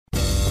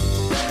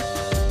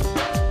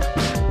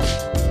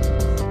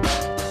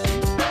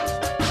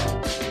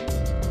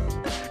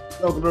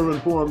Welcome to Urban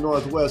Forum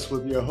Northwest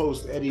with your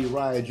host, Eddie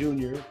Rye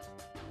Jr.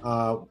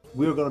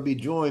 We're going to be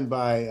joined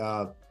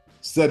by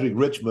Cedric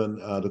Richmond,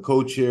 the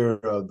co-chair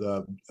of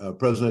the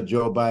President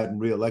Joe Biden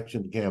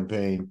re-election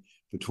campaign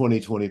for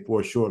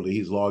 2024 shortly.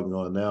 He's logging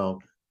on now.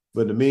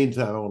 But in the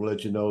meantime, I want to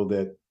let you know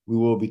that we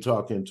will be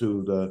talking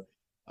to the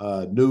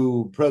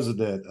new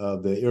president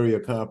of the Area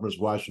Conference,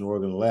 Washington,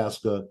 Oregon,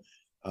 Alaska.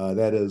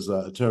 That is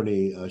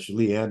Attorney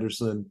Shalee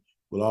Anderson.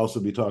 We'll also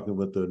be talking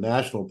with the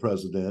national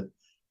president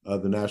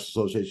of the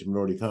National Association of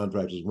Minority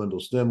Contractors, Wendell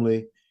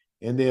Stimley.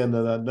 And then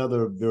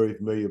another very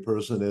familiar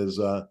person is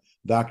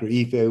Dr.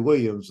 Ife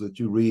Williams, that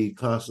you read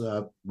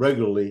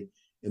regularly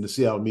in the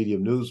Seattle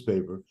Medium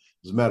newspaper.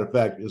 As a matter of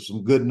fact, there's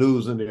some good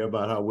news in there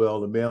about how well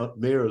the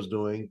mayor is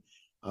doing,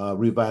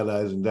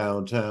 revitalizing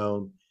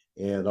downtown,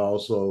 and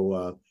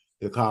also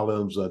the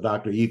columns.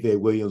 Dr. Ife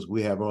Williams,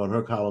 we have on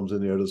her columns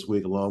in there this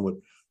week, along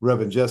with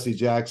Reverend Jesse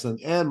Jackson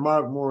and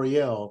Mark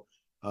Morial,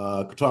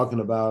 talking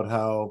about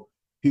how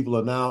people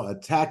are now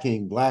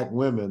attacking Black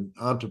women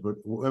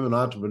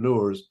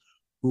entrepreneurs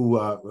who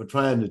are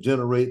trying to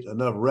generate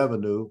enough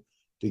revenue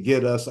to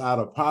get us out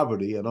of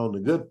poverty and on the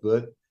good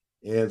foot.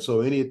 And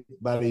so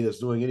anybody that's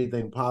doing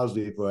anything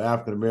positive for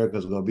African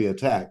Americans is going to be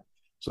attacked.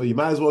 So you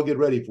might as well get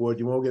ready for it.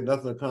 You won't get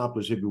nothing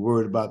accomplished if you're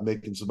worried about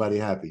making somebody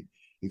happy,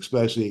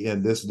 especially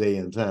in this day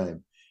and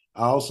time.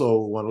 I also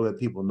want to let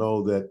people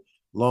know that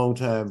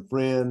longtime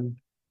friend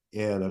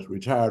and a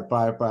retired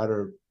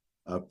firefighter,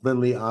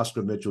 Friendly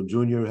Oscar Mitchell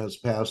Jr. has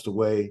passed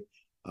away.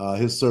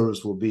 His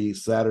service will be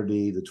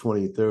Saturday, the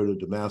 23rd at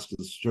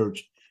Damascus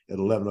Church at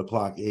 11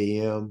 o'clock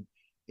a.m.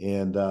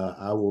 And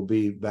I will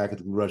be back at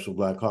the Congressional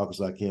Black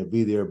Caucus. I can't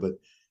be there, but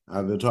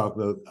I've been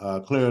talking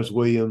to Clarence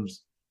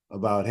Williams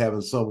about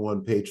having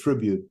someone pay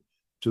tribute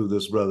to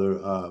this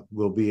brother.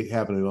 Will be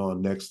happening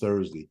on next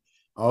Thursday.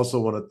 I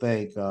also want to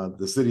thank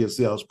the City of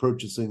Seattle's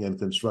Purchasing and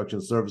Construction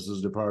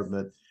Services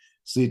Department,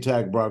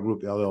 CTAC Bar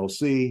Group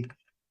LLC.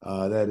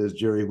 That is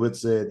Jerry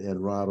Whitsett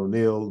and Rod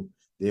O'Neill.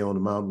 They own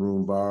the Mountain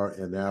Room Bar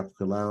and the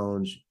African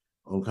Lounge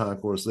on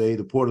Concourse A.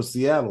 The Port of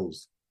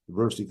Seattle's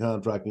Diversity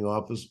Contracting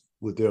Office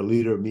with their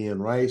leader,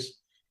 Mian Rice,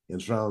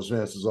 and Shawn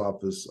Chance's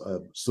Office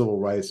of Civil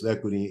Rights,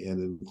 Equity,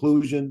 and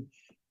Inclusion.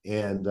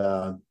 And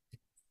I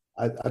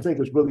think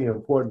it's really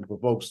important for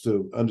folks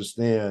to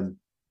understand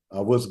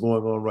what's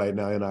going on right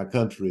now in our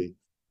country.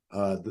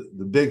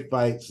 The big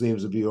fight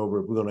seems to be over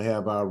if we're going to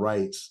have our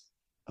rights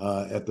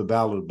at the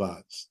ballot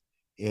box.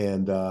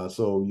 And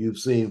so you've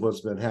seen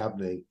what's been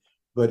happening.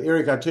 But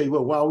Eric, I tell you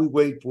what, while we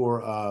wait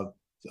for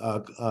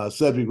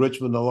Cedric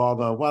Richmond to log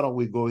on, why don't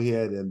we go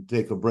ahead and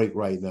take a break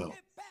right now?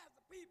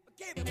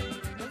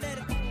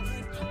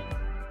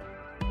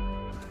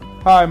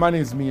 Hi, my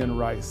name is Mian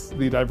Rice,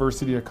 the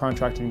Diversity and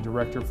Contracting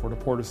Director for the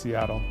Port of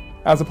Seattle.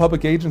 As a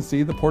public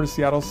agency, the Port of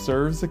Seattle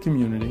serves the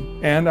community,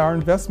 and our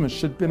investments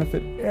should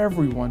benefit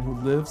everyone who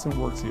lives and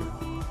works here.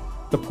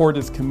 The Port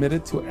is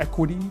committed to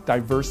equity,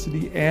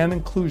 diversity, and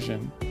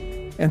inclusion,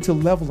 and to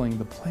leveling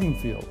the playing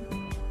field.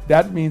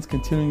 That means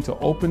continuing to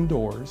open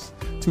doors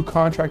to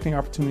contracting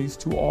opportunities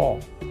to all,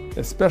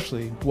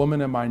 especially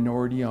women and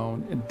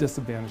minority-owned and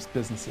disadvantaged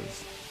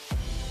businesses.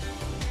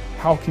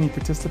 How can you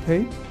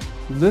participate?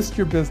 List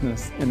your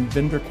business in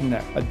Vendor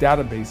Connect, a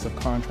database of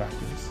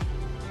contractors.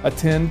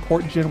 Attend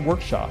PortGen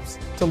workshops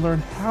to learn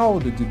how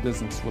to do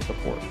business with the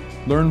Port.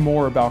 Learn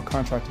more about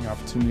contracting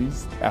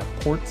opportunities at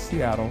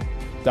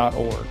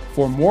portseattle.org.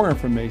 For more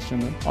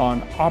information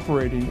on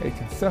operating a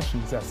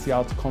concessions at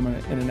Seattle-Tacoma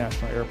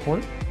International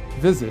Airport,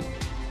 visit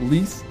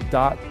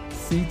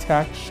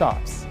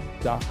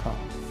lease.ctacshops.com.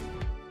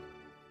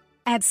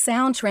 At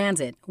Sound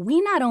Transit,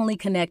 we not only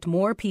connect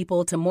more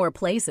people to more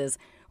places,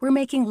 we're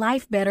making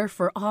life better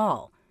for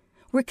all.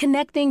 We're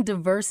connecting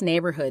diverse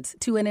neighborhoods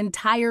to an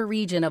entire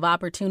region of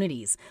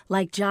opportunities,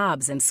 like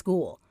jobs and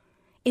school.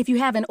 If you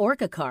have an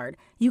ORCA card,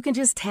 you can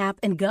just tap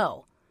and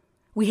go.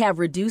 We have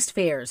reduced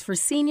fares for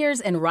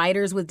seniors and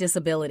riders with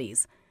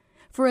disabilities.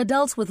 For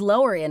adults with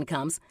lower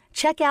incomes,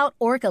 check out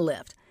ORCA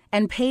Lift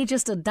and pay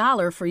just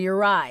 $1 for your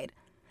ride.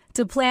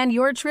 To plan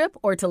your trip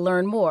or to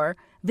learn more,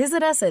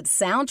 visit us at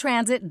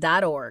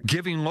soundtransit.org.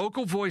 Giving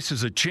local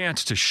voices a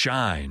chance to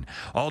shine.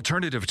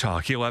 Alternative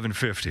Talk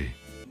 1150.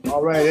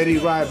 All right, Eddie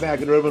Rye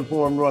back at Urban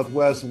Forum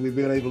Northwest, and we've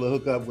been able to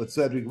hook up with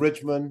Cedric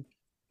Richmond,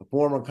 a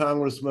former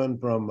congressman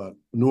from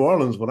New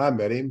Orleans when I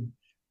met him.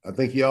 I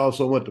think he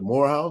also went to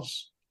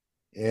Morehouse.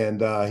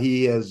 And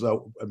he has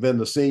been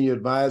the senior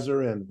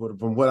advisor, and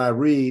from what I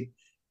read,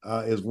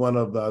 is one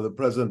of the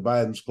President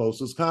Biden's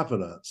closest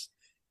confidants.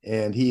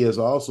 And he has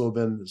also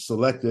been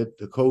selected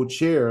to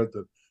co-chair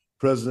the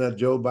President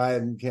Joe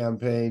Biden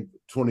campaign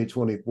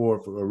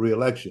 2024 for a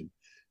re-election.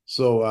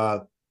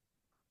 So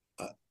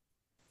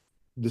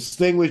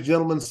distinguished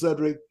gentleman,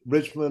 Cedric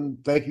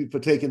Richmond, thank you for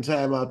taking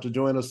time out to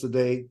join us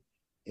today.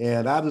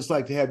 And I'd just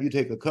like to have you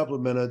take a couple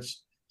of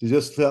minutes to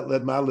just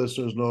let my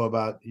listeners know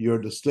about your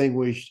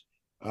distinguished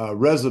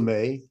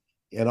resume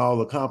and all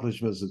the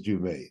accomplishments that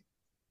you've made.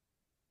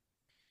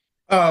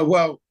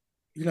 Well,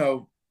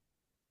 you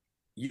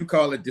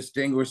call it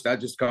distinguished. I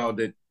just called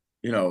it,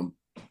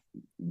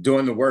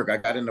 doing the work. I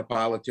got into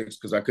politics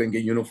because I couldn't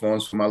get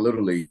uniforms for my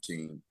little league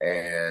team,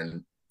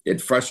 and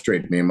it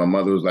frustrated me. And my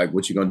mother was like,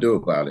 "What you gonna do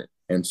about it?"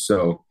 And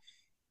so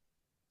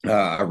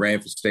I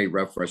ran for state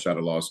rep fresh out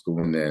of law school,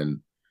 and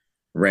then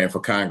ran for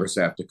Congress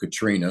after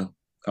Katrina,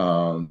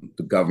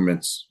 the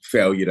government's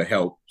failure to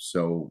help.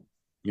 So,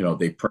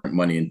 they print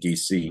money in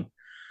D.C.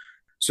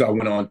 So I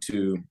went on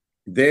to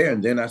there,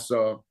 and then I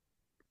saw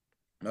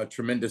a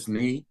tremendous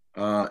need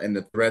and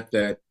the threat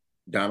that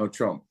Donald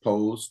Trump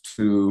posed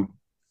to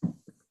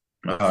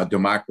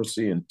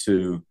democracy and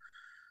to,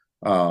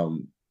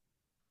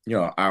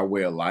 our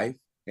way of life,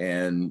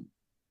 and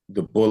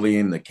the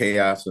bullying, the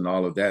chaos, and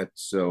all of that.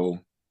 So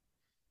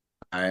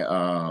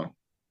I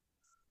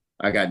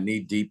got knee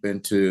deep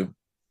into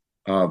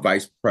former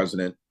Vice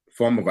President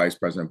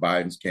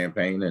Biden's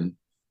campaign, and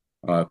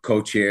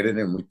co-chaired it,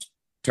 and we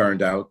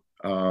turned out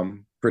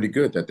pretty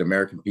good. That the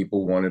American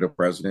people wanted a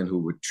president who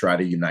would try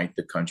to unite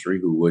the country,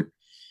 who would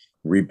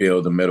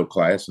rebuild the middle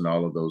class, and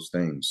all of those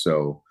things.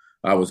 So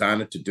I was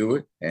honored to do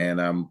it,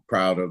 and I'm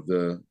proud of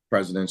the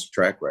president's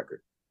track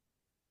record.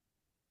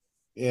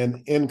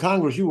 And in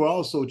Congress, you were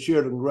also chair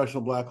of the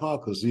Congressional Black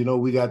Caucus.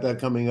 We got that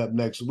coming up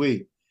next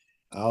week.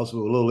 Also,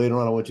 a little later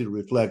on, I want you to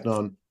reflect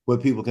on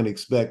what people can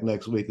expect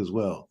next week as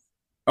well.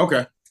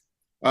 Okay.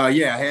 I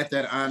had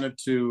that honor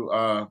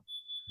to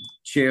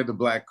chair the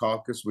Black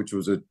Caucus, which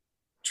was a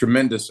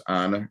tremendous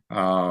honor.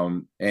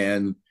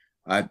 And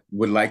I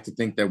would like to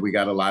think that we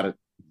got a lot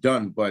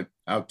done, but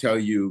I'll tell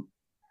you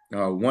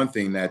one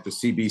thing, that the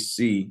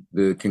CBC,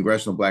 the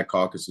Congressional Black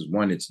Caucus, is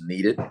one, it's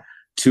needed.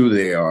 Two,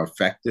 they are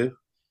effective.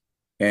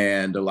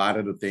 And a lot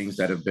of the things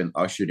that have been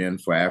ushered in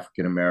for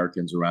African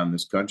Americans around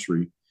this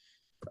country,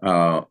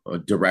 a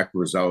direct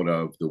result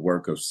of the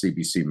work of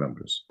CBC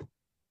members.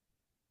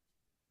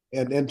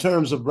 And in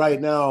terms of right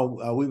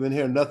now, we've been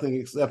hearing nothing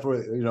except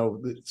for,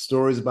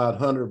 stories about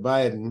Hunter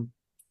Biden,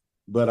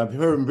 but I've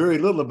heard very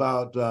little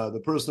about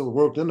the person who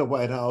worked in the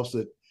White House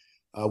that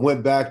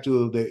went back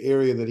to the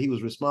area that he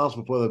was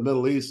responsible for, the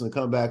Middle East, and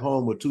come back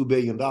home with $2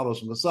 billion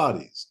from the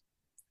Saudis.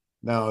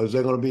 Now, is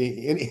there going to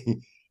be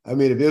any,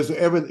 if there's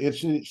ever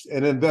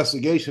an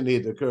investigation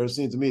need to occur, it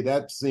seems to me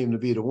that seemed to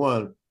be the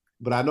one.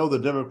 But I know the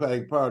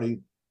Democratic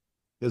Party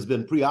has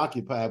been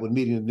preoccupied with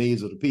meeting the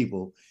needs of the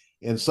people.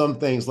 And some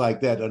things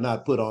like that are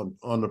not put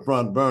on the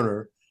front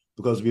burner,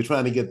 because if you're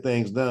trying to get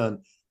things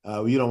done,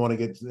 you don't want to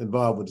get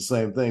involved with the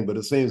same thing. But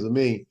it seems to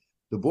me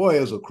the boy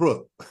is a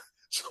crook.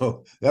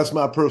 So that's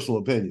my personal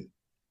opinion.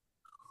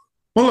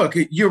 Well, look,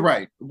 you're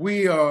right.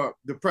 The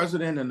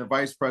president and the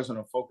vice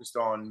president are focused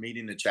on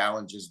meeting the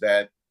challenges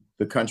that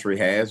the country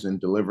has and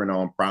delivering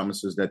on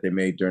promises that they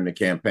made during the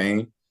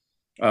campaign.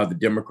 The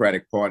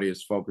Democratic Party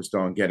is focused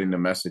on getting the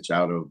message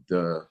out of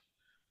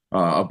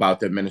about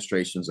the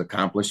administration's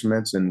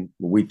accomplishments. And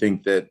we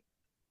think that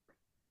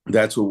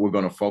that's what we're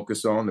going to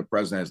focus on. The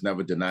president has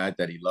never denied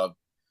that he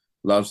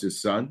loves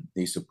his son.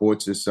 He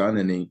supports his son,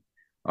 and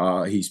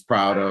he's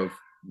proud of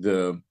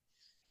the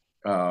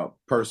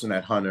person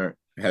that Hunter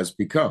has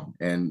become.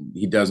 And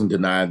he doesn't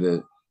deny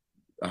that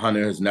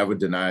Hunter has never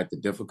denied the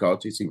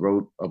difficulties. He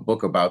wrote a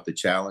book about the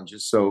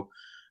challenges. So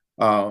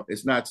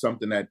it's not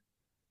something that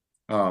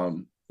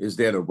is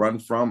there to run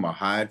from or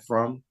hide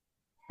from.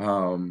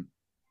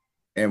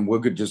 And we're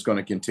just going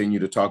to continue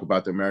to talk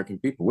about the American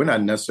people. We're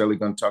not necessarily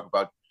going to talk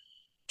about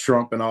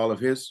Trump and all of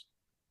his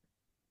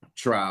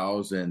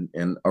trials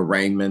and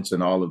arraignments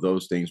and all of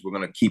those things. We're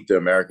going to keep the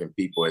American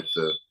people at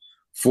the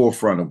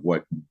forefront of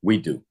what we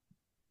do.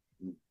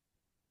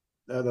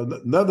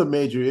 Another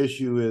major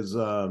issue is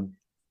the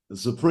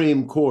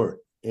Supreme Court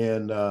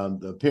and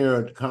the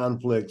apparent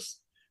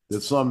conflicts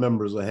that some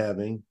members are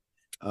having,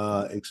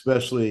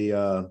 especially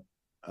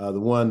the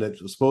one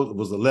that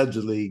was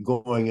allegedly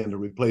going in to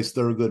replace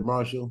Thurgood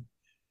Marshall.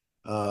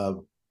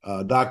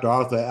 Dr.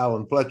 Arthur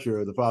Allen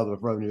Fletcher, the father of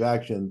affirmative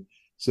action,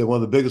 said one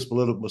of the biggest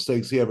political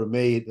mistakes he ever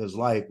made in his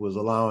life was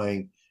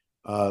allowing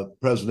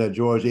President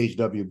George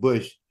H.W.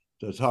 Bush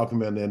to talk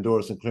him into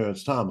endorsing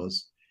Clarence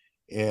Thomas.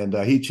 And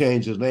he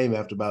changed his name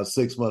after about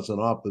 6 months in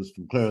office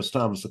from Clarence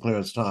Thomas to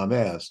Clarence Tom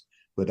Ash.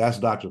 But that's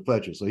Dr.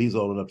 Fletcher, so he's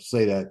old enough to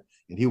say that,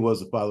 and he was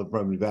the father of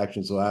affirmative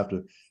action, so I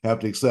have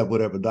to accept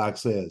whatever Doc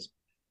says.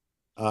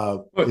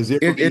 Is there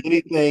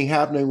anything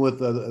happening with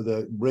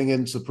the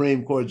bringing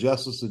Supreme Court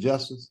justice to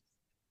justice?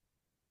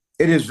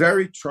 It is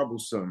very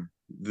troublesome,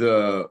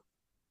 the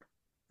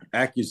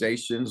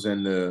accusations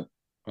and the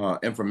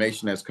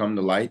information that's come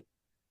to light.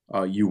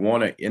 You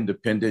want an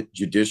independent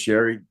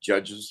judiciary.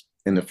 Judges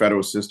in the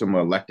federal system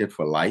are elected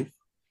for life,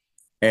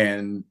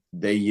 and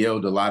they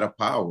yield a lot of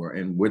power.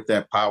 And with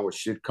that power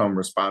should come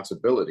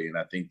responsibility. And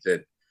I think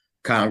that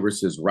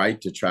Congress is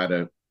right to try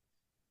to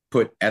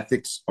put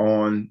ethics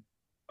on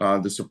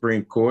the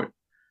Supreme Court.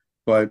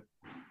 But,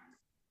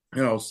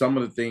 some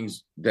of the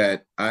things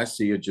that I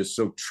see are just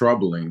so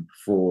troubling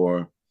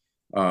for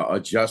a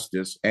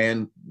justice,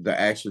 and the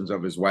actions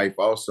of his wife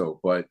also.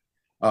 But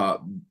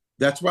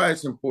that's why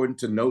it's important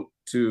to note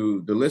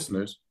to the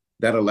listeners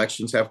that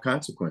elections have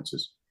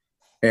consequences.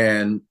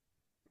 And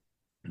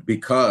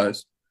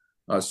because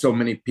so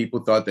many people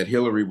thought that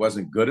Hillary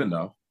wasn't good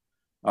enough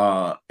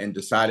and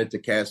decided to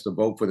cast a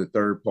vote for the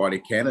third party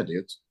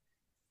candidates,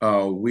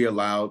 we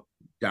allowed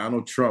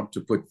Donald Trump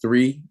to put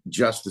 3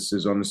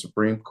 justices on the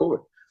Supreme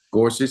Court: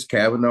 Gorsuch,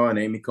 Kavanaugh, and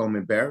Amy Coney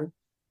Barrett.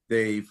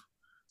 They've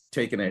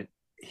taken a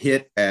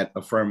hit at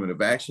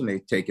affirmative action.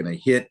 They've taken a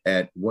hit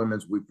at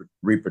women's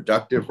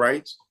reproductive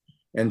rights.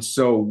 And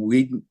so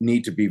we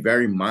need to be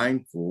very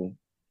mindful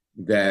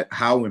that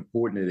how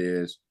important it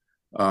is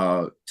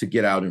to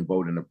get out and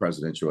vote in the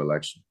presidential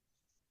election.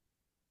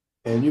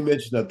 And you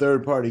mentioned a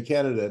third party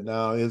candidate.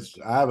 Now, I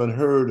haven't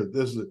heard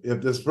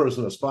if this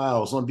person has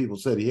filed. Some people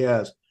said he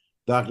has.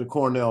 Dr.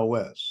 Cornel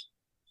West.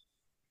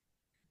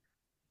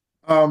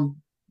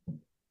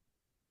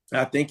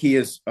 I think he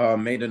has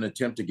made an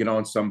attempt to get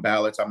on some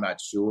ballots. I'm not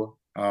sure,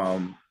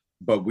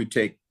 but we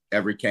take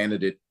every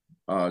candidate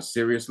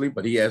seriously.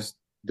 But he has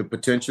the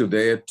potential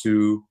there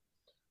to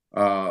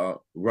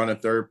run a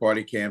third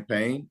party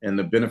campaign, and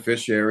the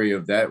beneficiary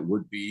of that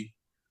would be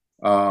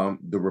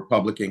the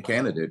Republican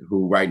candidate,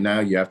 who right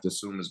now you have to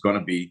assume is going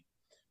to be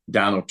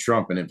Donald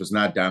Trump. And if it's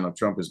not Donald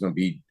Trump, it's going to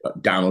be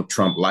Donald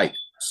Trump-like.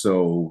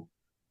 So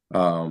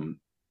I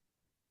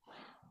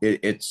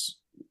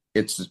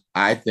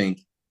think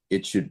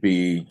it should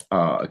be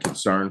a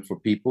concern for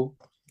people.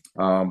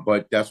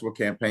 But that's what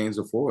campaigns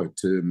are for,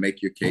 to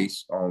make your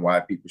case on why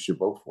people should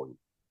vote for you.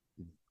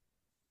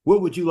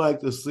 What would you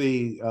like to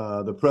see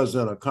the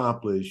president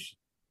accomplish?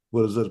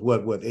 What is it,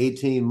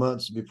 18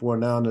 months before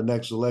now in the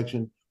next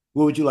election?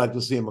 What would you like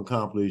to see him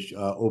accomplish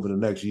over the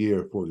next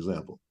year, for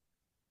example?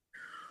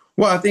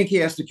 Well, I think he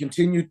has to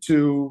continue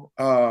to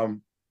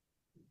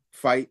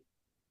fight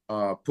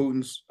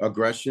Putin's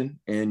aggression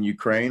in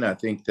Ukraine. I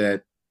think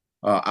that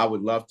I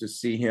would love to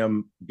see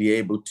him be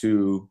able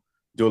to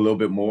do a little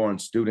bit more on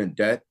student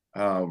debt.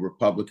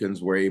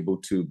 Republicans were able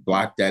to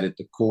block that at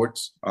the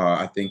courts.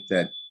 I think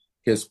that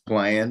his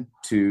plan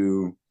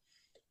to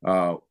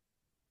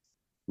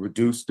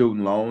reduce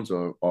student loans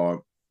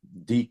or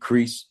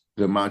decrease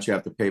the amount you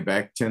have to pay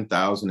back,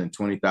 $10,000 and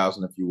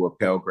 $20,000 if you were a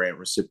Pell Grant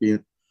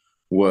recipient,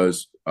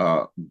 was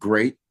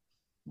great,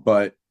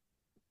 but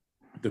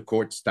the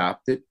court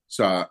stopped it.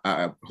 So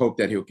I hope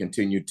that he'll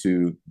continue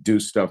to do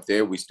stuff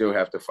there. We still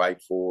have to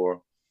fight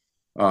for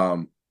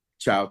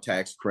child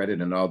tax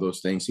credit and all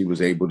those things he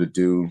was able to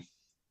do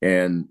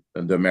in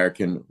the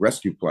American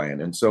Rescue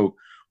Plan. And so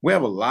we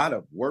have a lot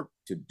of work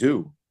to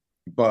do,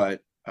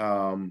 but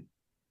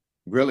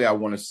really I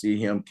want to see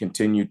him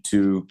continue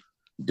to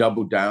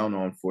double down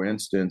on, for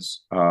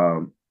instance,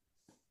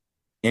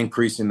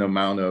 increasing the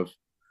amount of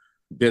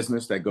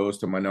business that goes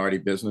to minority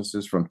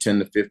businesses from 10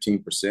 to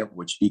 15%,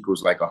 which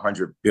equals like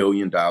 $100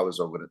 billion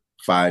over the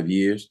 5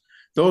 years.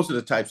 Those are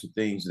the types of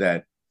things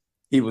that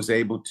he was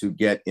able to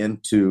get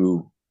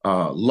into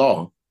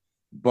law,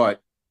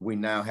 but we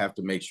now have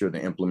to make sure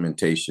the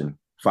implementation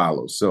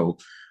follows. So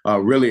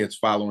really it's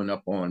following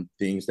up on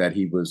things that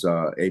he was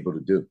able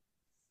to do.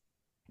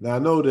 Now, I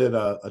know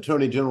that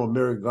Attorney General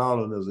Merrick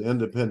Garland is an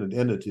independent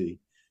entity,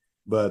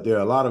 but there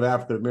are a lot of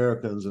African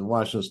Americans in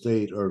Washington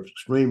State are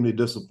extremely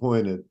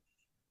disappointed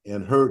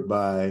and hurt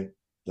by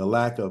the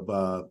lack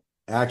of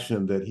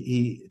action that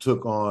he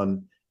took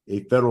on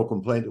a federal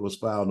complaint that was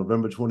filed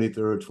November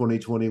 23rd,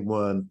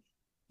 2021.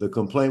 The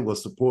complaint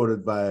was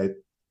supported by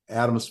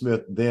Adam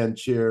Smith, then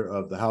chair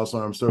of the House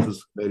Armed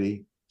Services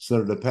Committee,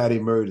 Senator Patty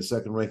Murray, the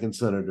second ranking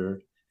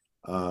senator,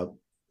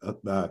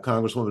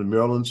 Congresswoman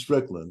Marilyn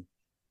Strickland,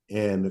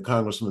 and the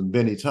Congressman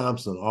Benny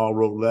Thompson all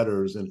wrote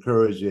letters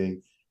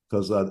encouraging,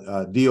 because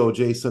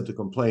DOJ sent the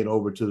complaint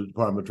over to the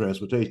Department of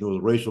Transportation. It was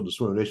a racial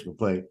discrimination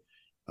complaint.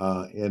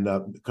 And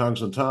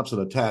Congressman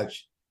Thompson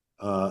attached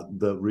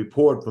the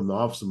report from the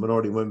Office of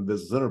Minority Women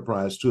Business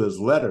Enterprise to his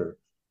letter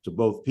to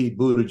both Pete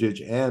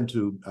Buttigieg and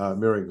to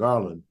Merrick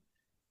Garland.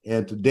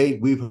 And to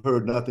date, we've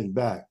heard nothing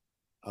back.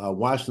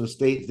 Washington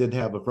State didn't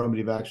have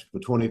affirmative action for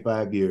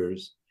 25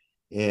 years.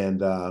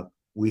 And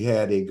we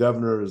had a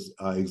governor's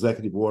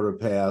executive order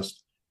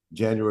passed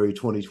January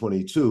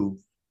 2022,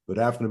 but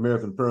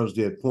African-American firms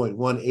did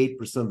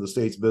 0.18% of the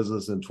state's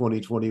business in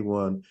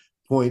 2021,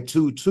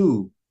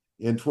 0.22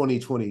 in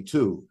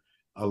 2022.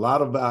 A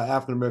lot of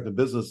African-American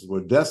businesses were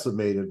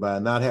decimated by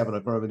not having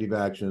affirmative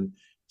action.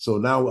 So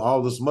now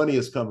all this money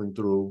is coming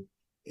through,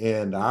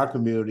 and our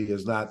community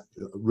is not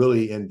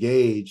really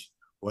engaged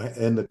or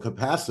in the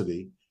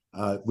capacity.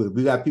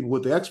 We got people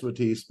with the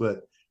expertise,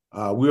 but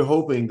we're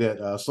hoping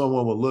that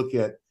someone will look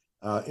at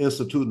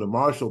instituting a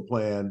Marshall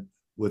Plan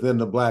within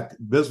the Black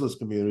business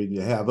community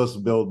to have us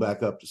build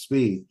back up to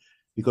speed,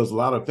 because a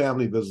lot of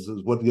family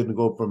businesses wouldn't get to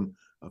go from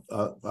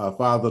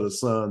father to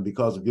son,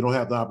 because if you don't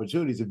have the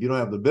opportunities, if you don't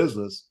have the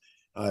business,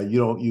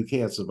 you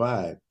can't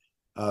survive.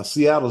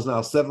 Seattle is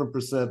now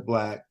 7%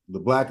 Black. The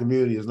Black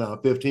community is now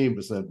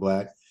 15%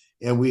 Black,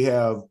 and we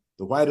have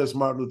the whitest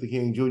Martin Luther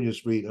King Jr.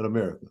 Street in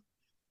America.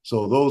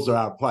 So those are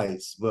our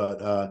plights.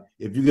 But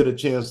if you get a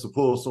chance to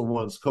pull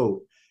someone's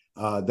coat,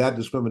 that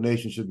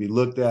discrimination should be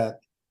looked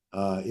at.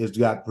 It's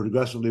got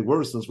progressively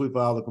worse since we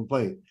filed a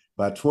complaint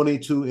by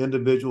 22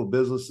 individual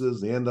businesses,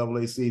 the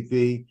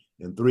NAACP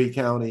in 3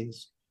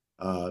 counties.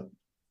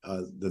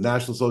 the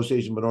National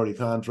Association of Minority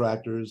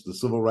Contractors, the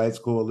Civil Rights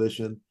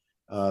Coalition.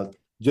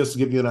 Just to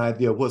give you an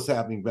idea of what's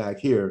happening back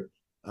here,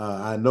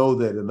 I know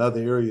that in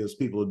other areas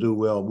people do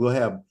well. We'll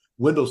have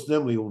Wendell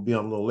Stimley will be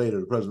on a little later,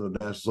 the president of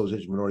the National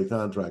Association of Minority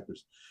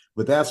Contractors.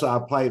 But that's our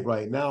plight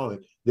right now.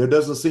 There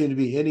doesn't seem to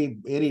be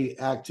any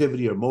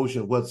activity or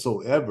motion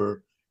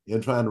whatsoever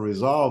in trying to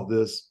resolve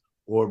this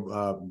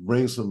or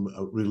bring some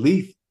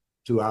relief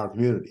to our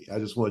community. I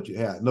just want you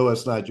to know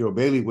it's not your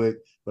bailiwick,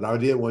 but I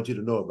did want you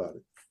to know about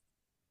it.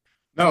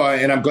 No,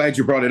 and I'm glad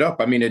you brought it up.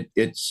 I mean,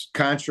 it's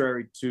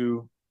contrary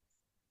to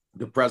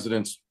the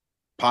president's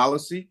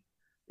policy.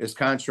 It's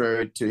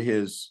contrary to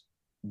his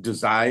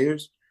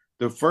desires.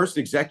 The first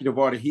executive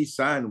order he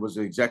signed was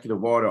an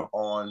executive order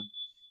on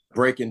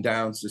breaking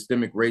down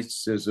systemic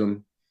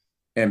racism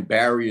and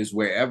barriers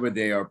wherever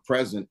they are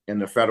present in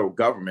the federal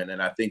government.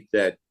 And I think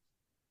that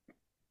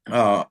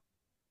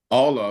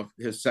all of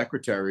his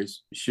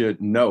secretaries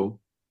should know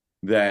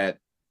that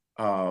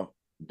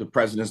the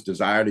president's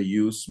desire to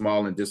use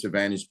small and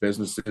disadvantaged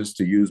businesses,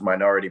 to use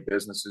minority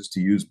businesses, to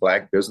use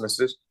Black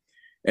businesses.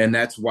 And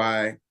that's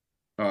why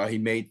he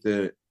made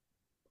the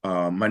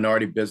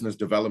Minority Business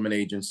Development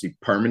Agency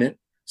permanent,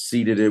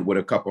 seeded it with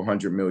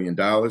 $200 million.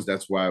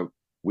 That's why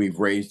we've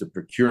raised the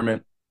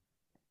procurement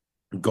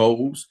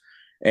goals.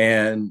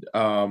 And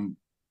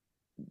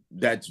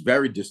that's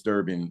very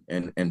disturbing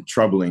and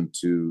troubling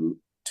to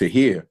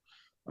hear.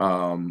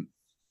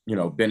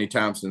 Benny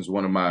Thompson's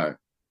one of my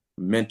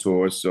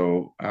mentors,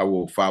 so I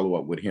will follow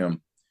up with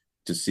him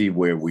to see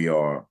where we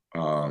are,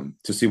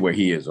 to see where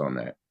he is on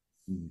that.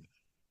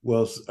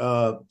 Well,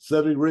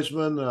 Cedric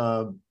Richmond,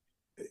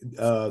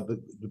 the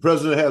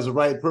president has the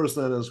right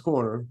person in his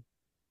corner,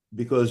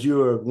 because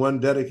you are one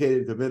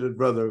dedicated, committed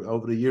brother.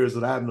 Over the years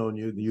that I've known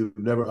you, you've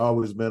never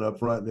always been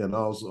upfront and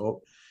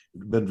also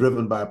been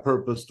driven by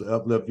purpose to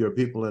uplift your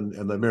people and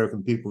the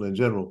American people in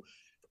general.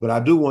 But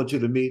I do want you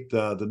to meet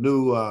the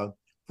new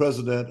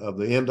president of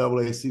the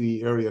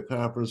NAACP area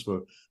conference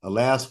for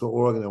Alaska,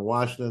 Oregon, and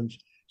Washington.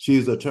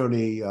 She's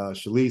attorney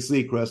Shaleigh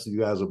Secrest. You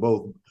guys are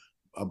both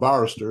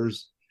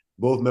barristers,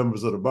 both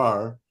members of the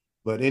bar.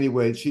 But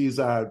anyway, she's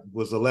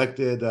was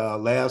elected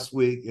last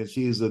week, and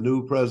she's the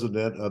new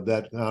president of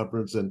that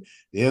conference. And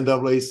the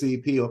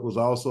NAACP was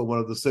also one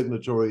of the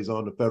signatories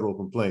on the federal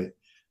complaint.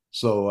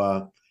 So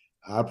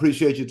I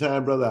appreciate your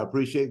time, brother. I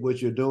appreciate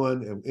what you're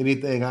doing. And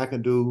anything I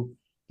can do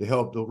to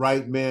help the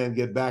right man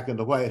get back in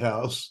the White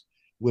House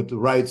with the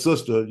right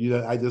sister,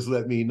 I just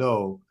let me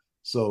know.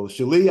 So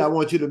Shaleigh, I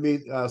want you to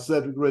meet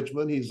Cedric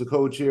Richmond. He's the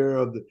co-chair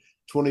of the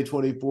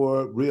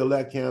 2024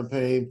 re-elect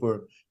campaign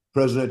for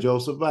President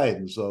Joseph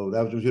Biden. So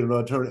that was what you know,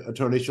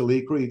 attorney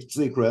Shaleigh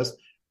Secrest,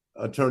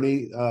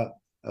 attorney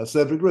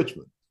Cedric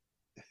Richmond.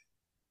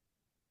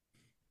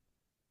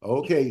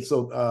 Okay,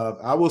 so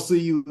I will see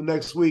you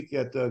next week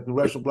at the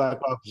Congressional Black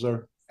Caucus,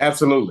 sir.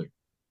 Absolutely.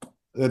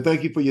 And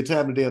thank you for your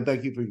time today, and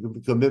thank you for your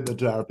commitment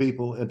to our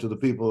people and to the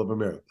people of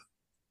America.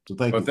 So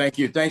thank you. Well, thank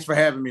you. Thanks for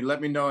having me.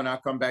 Let me know, and I'll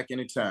come back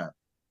anytime.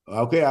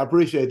 Okay, I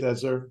appreciate that,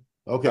 sir.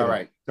 Okay. All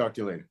right. Talk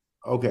to you later.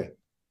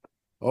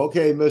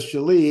 Okay, Ms.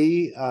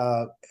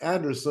 Shaleigh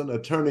Anderson,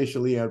 attorney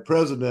Shaleigh, and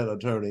president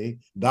attorney,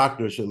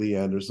 Dr. Shaleigh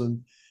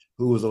Anderson,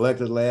 who was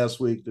elected last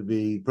week to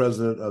be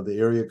president of the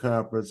area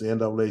conference, the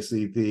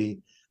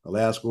NAACP,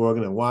 Alaska,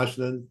 Oregon, and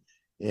Washington.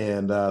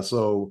 And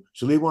so,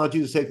 Shaleigh, why don't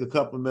you just take a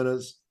couple of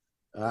minutes?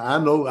 I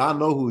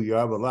know who you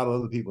are, but a lot of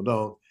other people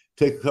don't.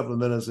 Take a couple of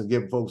minutes and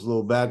give folks a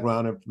little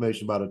background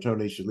information about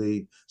attorney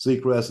Shaleigh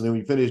Secrest. And then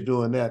when you finish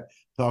doing that,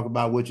 talk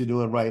about what you're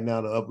doing right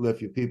now to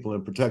uplift your people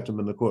and protect them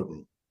in the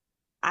courtroom.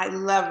 I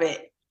love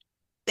it.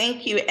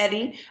 Thank you,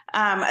 Eddie.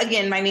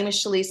 Again, my name is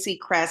Shaleigh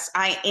Secrest.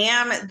 I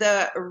am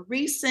the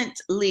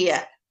recently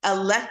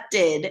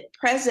elected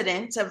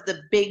president of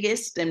the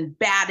biggest and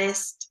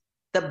baddest,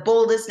 the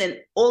boldest and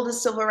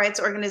oldest civil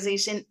rights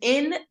organization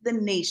in the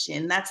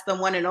nation. That's the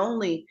one and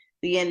only,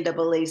 the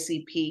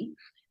NAACP.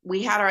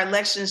 We had our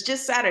elections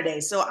just Saturday,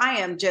 so I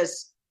am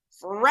just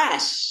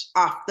fresh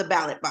off the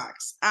ballot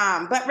box,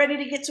 but ready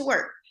to get to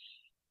work.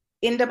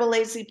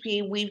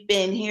 NAACP, we've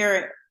been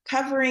here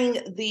covering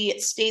the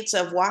states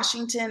of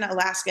Washington,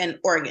 Alaska, and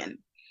Oregon.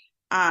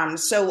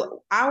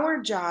 So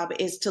our job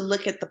is to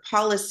look at the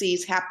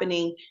policies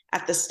happening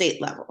at the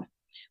state level.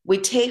 We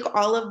take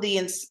all of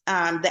the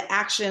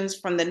actions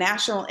from the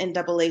national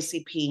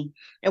NAACP,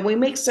 and we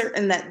make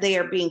certain that they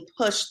are being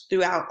pushed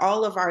throughout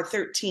all of our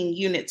 13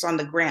 units on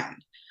the ground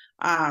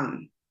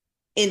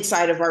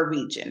inside of our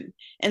region.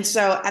 And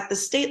so at the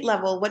state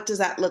level, what does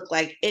that look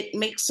like? It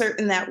makes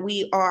certain that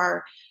we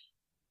are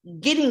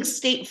getting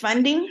state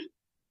funding.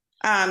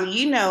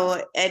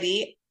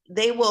 Eddie,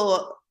 they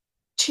will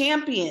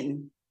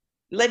champion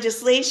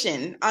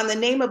legislation on the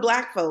name of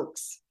Black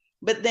folks,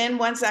 but then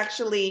once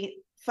actually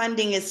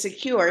funding is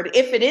secured,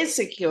 if it is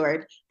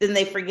secured, then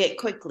they forget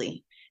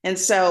quickly. And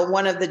so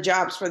one of the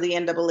jobs for the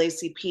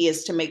NAACP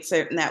is to make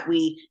certain that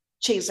we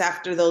chase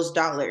after those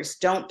dollars,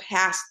 don't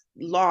pass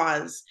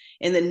laws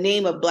in the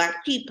name of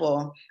Black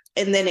people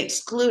and then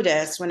exclude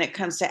us when it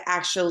comes to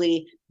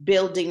actually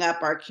building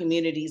up our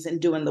communities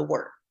and doing the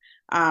work.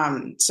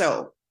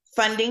 So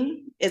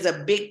funding is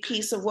a big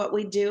piece of what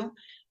we do,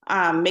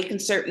 making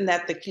certain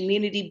that the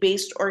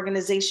community-based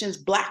organizations,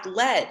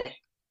 Black-led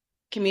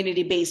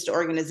community-based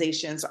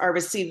organizations, are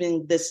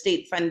receiving the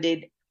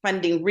state-funded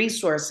funding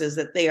resources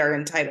that they are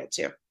entitled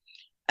to.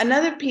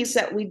 Another piece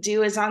that we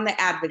do is on the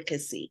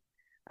advocacy.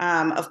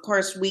 Of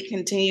course, we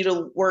continue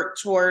to work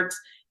towards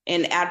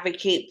and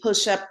advocate,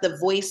 push up the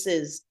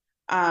voices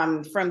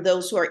from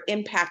those who are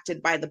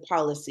impacted by the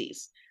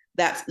policies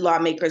that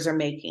lawmakers are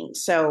making.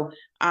 So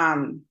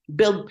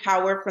build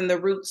power from the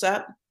roots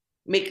up,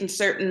 making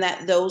certain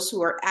that those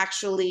who are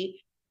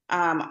actually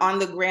on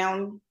the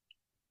ground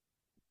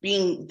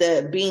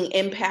being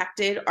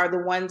impacted are the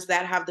ones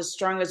that have the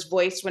strongest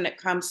voice when it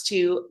comes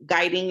to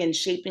guiding and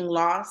shaping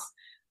laws.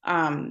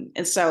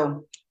 And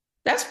so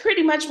that's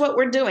pretty much what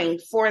we're doing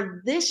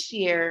for this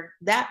year.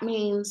 That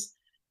means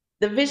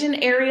the vision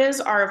areas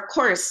are, of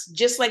course,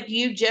 just like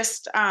you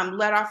just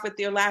led off with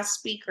your last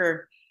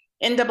speaker,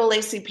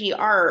 NAACP,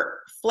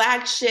 our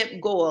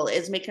flagship goal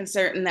is making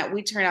certain that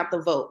we turn out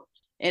the vote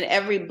in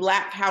every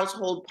Black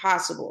household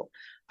possible.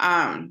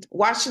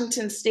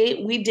 Washington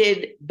State, we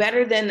did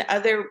better than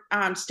other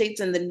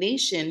states in the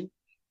nation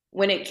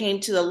when it came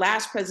to the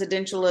last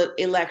presidential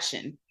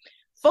election.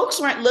 Folks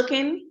weren't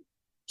looking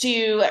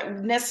to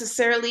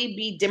necessarily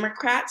be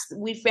Democrats.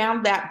 We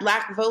found that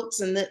Black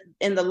votes in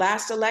the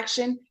last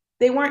election,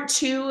 they weren't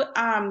too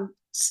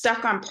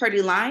stuck on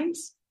party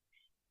lines.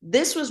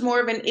 This was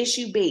more of an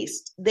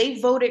issue-based. They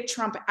voted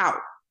Trump out,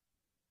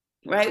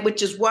 right?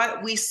 Which is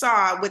what we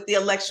saw with the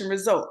election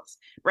results,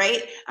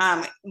 right?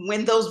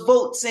 When those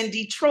votes in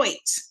Detroit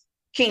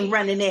came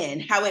running in,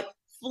 how it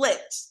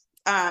flipped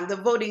the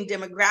voting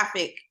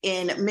demographic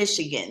in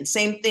Michigan.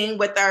 Same thing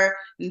with our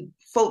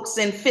folks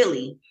in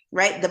Philly,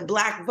 right? The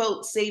Black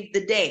vote saved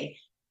the day.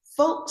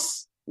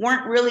 Folks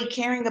weren't really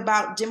caring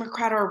about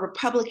Democrat or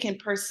Republican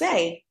per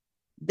se.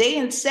 They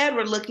instead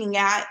were looking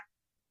at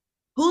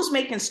who's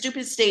making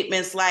stupid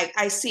statements like,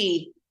 I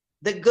see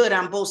the good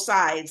on both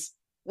sides,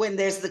 when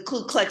there's the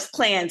Ku Klux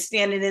Klan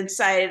standing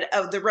inside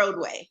of the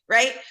roadway,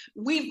 right?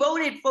 We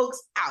voted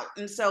folks out.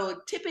 And so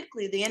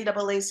typically the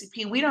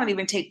NAACP, we don't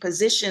even take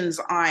positions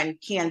on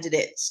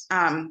candidates.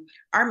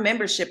 Our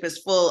membership is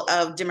full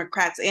of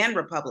Democrats and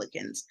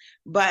Republicans.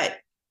 But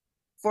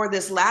for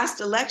this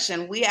last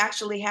election, we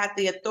actually had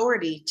the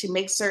authority to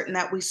make certain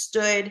that we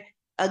stood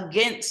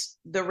against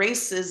the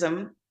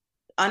racism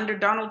under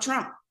Donald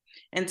Trump.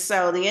 And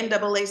so the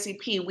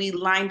NAACP, we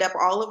lined up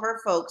all of our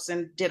folks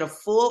and did a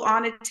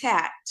full-on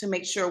attack to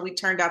make sure we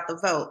turned out the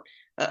vote,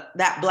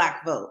 that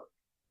Black vote.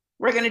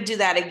 We're going to do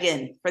that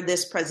again for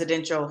this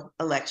presidential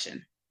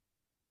election.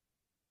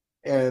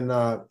 And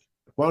why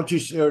don't you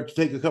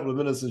take a couple of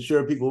minutes and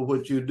share people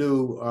what you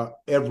do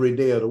every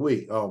day of the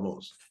week,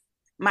 almost.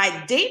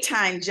 My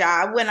daytime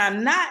job, when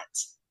I'm not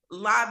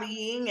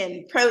lobbying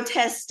and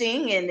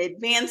protesting and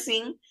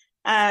advancing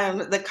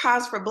the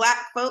cause for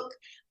Black folk,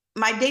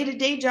 my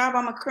day-to-day job,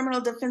 I'm a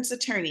criminal defense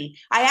attorney.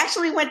 I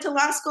actually went to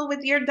law school with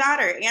your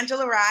daughter,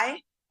 Angela Rye.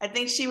 I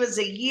think she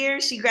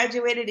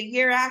graduated a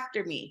year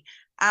after me.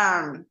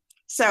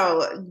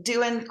 So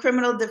doing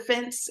criminal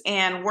defense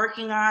and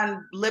working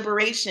on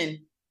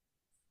liberation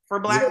for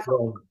Black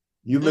folk.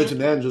 You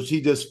mentioned Angela,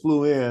 she just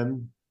flew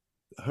in.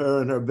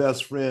 Her and her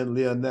best friend,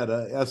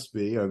 Leonetta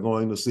Espy, are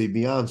going to see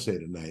Beyonce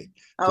tonight.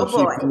 Oh,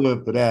 so boy. She flew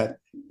in for that.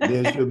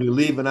 Then she'll be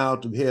leaving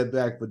out to head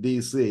back for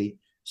D.C.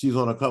 She's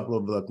on a couple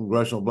of the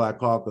Congressional Black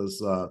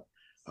Caucus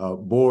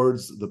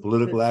boards, the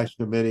Political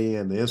Action Committee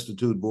and the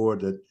Institute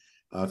board that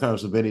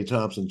Congressman Benny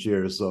Thompson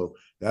chairs. So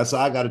that's how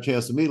I got a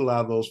chance to meet a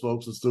lot of those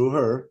folks, is through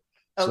her.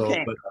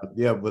 Okay.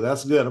 So, but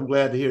that's good. I'm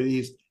glad to hear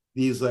these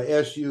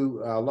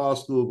SU law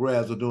school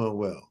grads are doing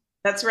well.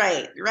 That's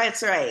right.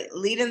 That's right.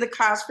 Leading the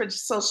cause for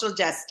social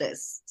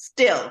justice.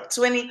 Still,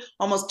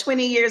 almost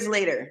 20 years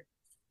later.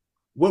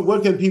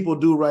 What can people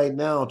do right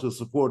now to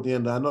support the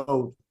end? I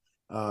know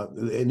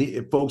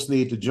folks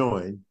need to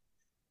join.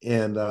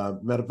 And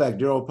matter of fact,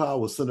 Darryl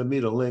Powell was sending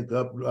me the link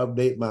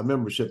update my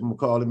membership. I'm gonna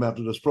call him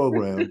after this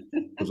program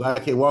because I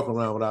can't walk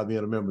around without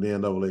being a member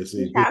of the NAACP.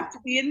 You have to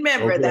be a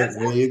member. Okay, That's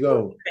there you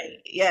go.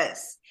 Great.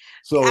 Yes.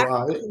 So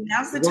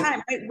now's the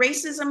time. Right?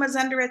 Racism is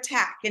under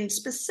attack, and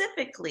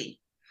specifically,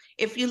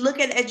 if you look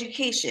at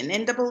education,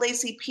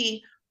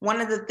 NAACP,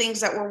 one of the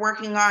things that we're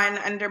working on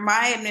under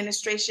my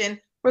administration,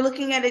 we're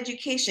looking at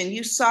education.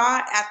 You saw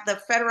at the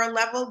federal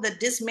level the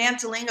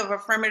dismantling of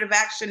affirmative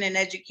action in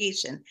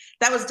education.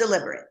 That was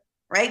deliberate,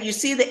 right? You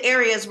see the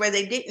areas where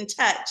they didn't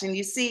touch, and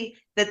you see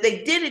that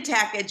they did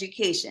attack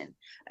education.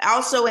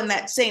 Also, in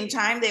that same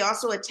time, they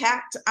also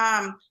attacked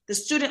the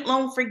student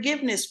loan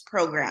forgiveness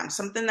program,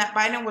 something that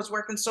Biden was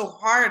working so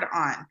hard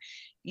on.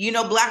 You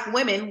know, Black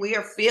women, we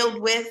are filled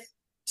with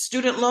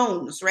student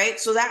loans, right?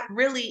 So that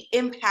really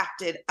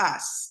impacted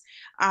us.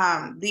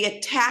 The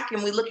attack,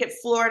 and we look at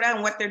Florida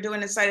and what they're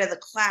doing inside of the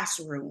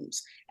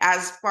classrooms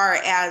as far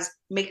as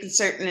making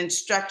certain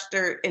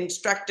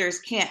instructors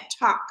can't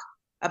talk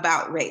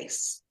about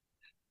race.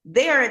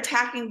 They are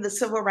attacking the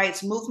civil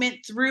rights movement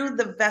through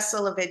the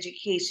vessel of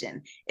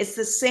education. It's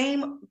the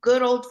same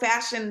good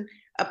old-fashioned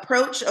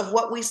approach of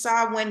what we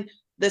saw when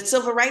the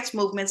civil rights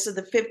movements of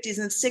the 50s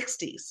and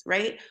 60s,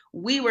 right?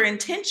 We were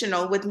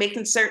intentional with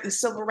making certain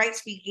civil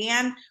rights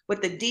began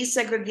with the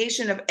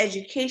desegregation of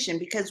education,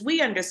 because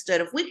we understood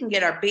if we can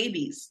get our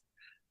babies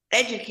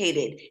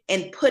educated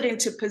and put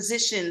into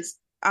positions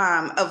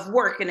of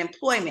work and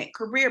employment,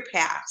 career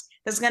paths,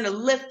 that's going to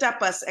lift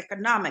up us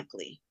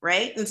economically,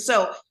 right? And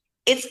so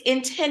it's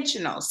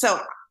intentional.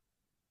 So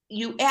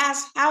you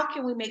ask, how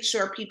can we make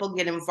sure people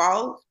get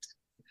involved?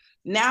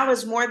 Now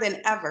is more than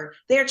ever.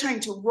 They're trying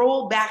to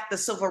roll back the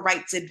civil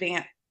rights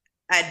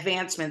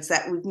advancements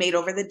that we've made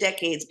over the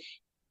decades.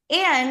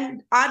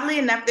 And oddly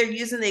enough, they're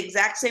using the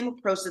exact same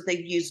approach that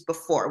they've used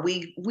before.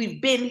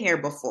 We've been here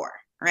before,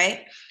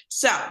 right?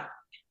 So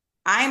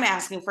I'm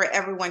asking for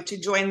everyone to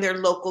join their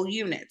local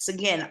units.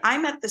 Again,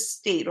 I'm at the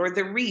state or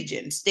the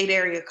region, state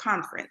area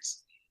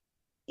conference.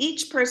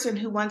 Each person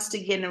who wants to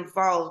get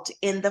involved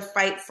in the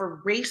fight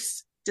for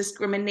race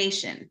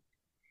discrimination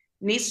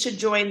needs to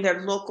join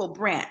their local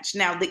branch.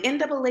 Now, the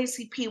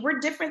NAACP, we're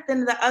different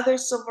than the other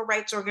civil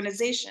rights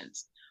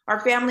organizations. Our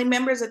family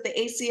members at the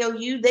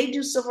ACLU, they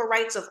do civil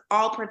rights of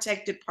all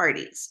protected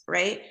parties,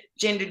 right?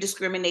 Gender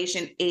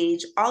discrimination,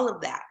 age, all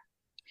of that.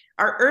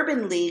 Our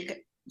Urban League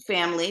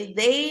family,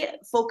 they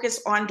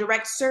focus on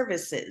direct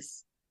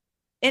services.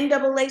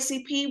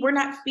 NAACP, we're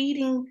not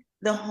feeding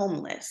the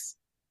homeless.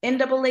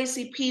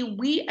 NAACP,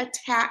 we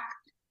attack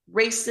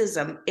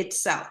racism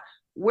itself.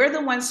 We're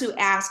the ones who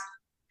ask,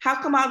 how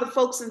come all the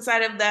folks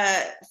inside of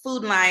the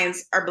food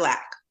lines are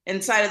Black,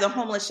 inside of the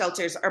homeless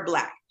shelters are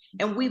Black?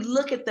 And we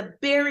look at the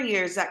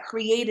barriers that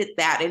created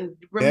that and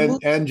remove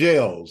and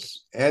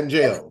jails.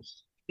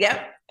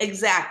 Yep,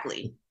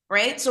 exactly.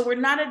 Right. So we're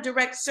not a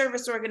direct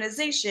service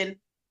organization.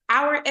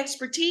 Our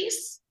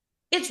expertise,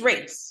 it's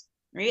race,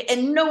 right?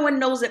 And no one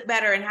knows it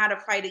better and how to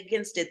fight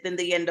against it than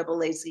the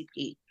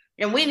NAACP.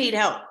 And we need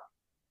help.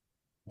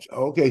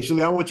 Okay,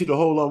 Shirley, I want you to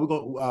hold on. We're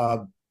going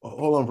to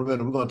hold on for a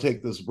minute. We're going to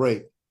take this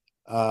break.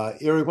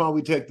 Eric, why don't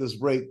we take this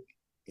break,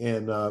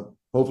 and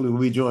hopefully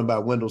we'll be joined by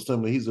Wendell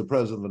Stimley. He's the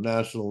president of the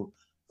National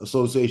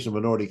Association of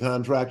Minority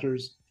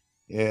Contractors,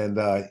 and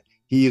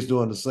he is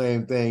doing the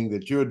same thing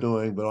that you're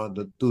doing, but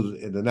through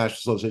the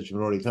National Association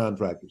of Minority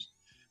Contractors.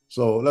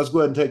 So let's go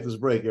ahead and take this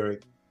break,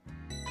 Eric.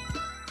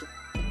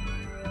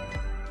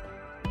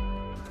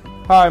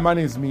 Hi, my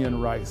name is Mian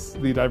Rice,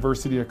 the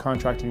Diversity of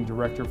Contracting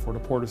Director for the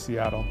Port of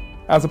Seattle.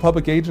 As a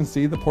public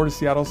agency, the Port of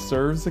Seattle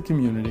serves the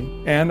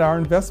community, and our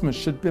investments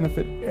should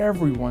benefit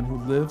everyone who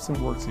lives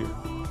and works here.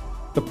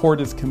 The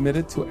Port is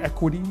committed to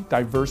equity,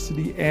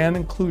 diversity, and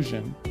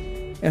inclusion,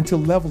 and to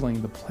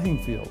leveling the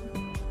playing field.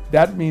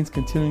 That means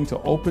continuing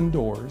to open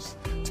doors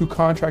to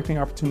contracting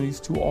opportunities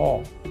to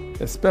all,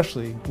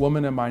 especially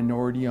women and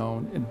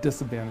minority-owned and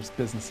disadvantaged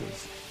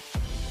businesses.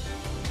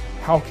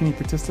 How can you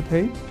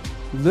participate?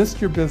 List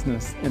your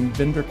business in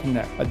Vendor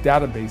Connect, a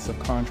database of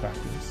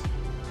contractors.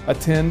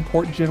 Attend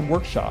PortGen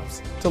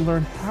workshops to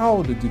learn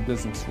how to do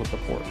business with the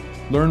Port.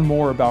 Learn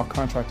more about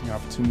contracting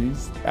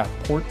opportunities at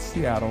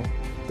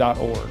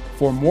portseattle.org.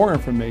 For more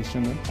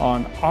information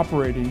on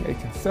operating a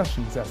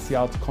concessions at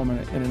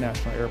Seattle-Tacoma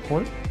International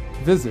Airport,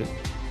 visit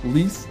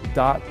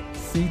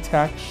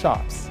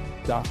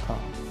lease.ctacshops.com.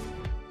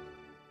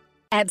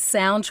 At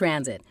Sound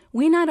Transit,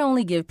 we not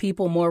only give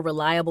people more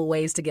reliable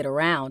ways to get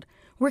around,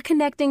 we're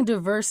connecting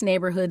diverse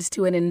neighborhoods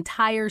to an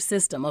entire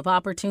system of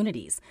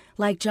opportunities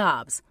like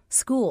jobs,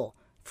 school,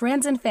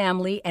 friends and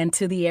family, and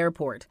to the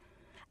airport.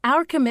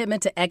 Our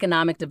commitment to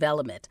economic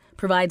development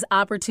provides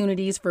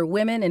opportunities for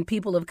women and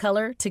people of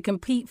color to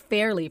compete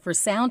fairly for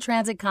Sound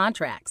Transit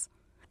contracts.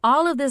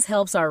 All of this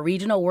helps our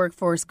regional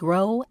workforce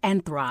grow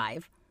and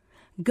thrive.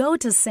 Go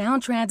to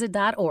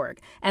soundtransit.org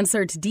and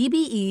search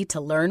DBE to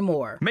learn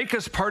more. Make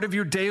us part of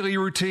your daily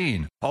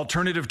routine.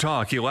 Alternative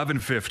Talk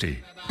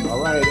 1150.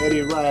 All right,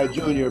 Eddie Rye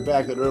Jr.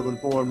 back at Urban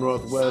Forum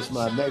Northwest.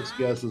 My next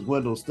guest is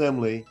Wendell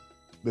Stimley.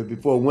 But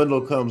before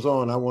Wendell comes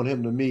on, I want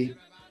him to meet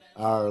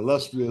our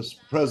illustrious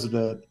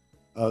president,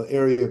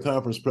 area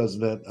conference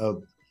president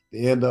of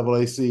the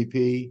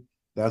NAACP.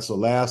 That's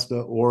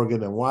Alaska,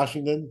 Oregon, and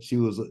Washington. She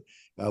was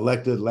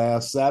elected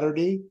last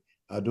Saturday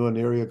during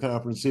the area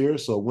conference here.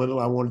 So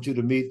Wendell, I wanted you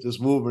to meet this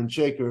mover and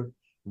shaker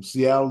from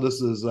Seattle.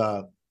 This is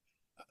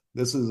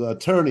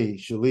attorney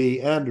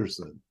Shalee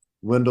Anderson,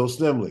 Wendell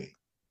Stimley.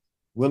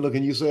 Wendell,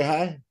 can you say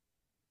hi?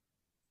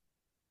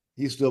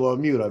 He's still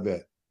on mute, I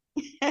bet.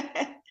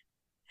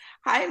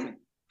 Hi.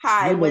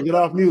 Wendell, get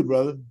off mute,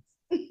 brother.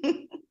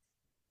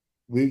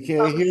 We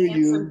can't hear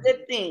you. Some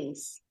good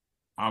things.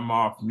 I'm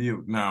off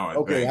mute now.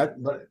 Okay,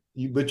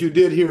 but you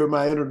did hear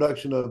my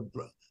introduction of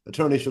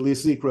Attorney Shalee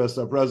Sechrest,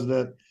 our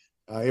president,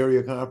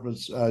 area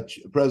conference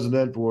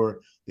president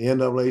for the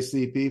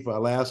NAACP for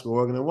Alaska,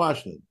 Oregon, and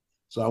Washington.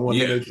 So I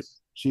wanted to make sure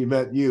she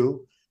met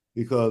you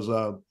because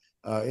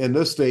in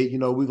this state,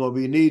 we're going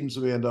to be needing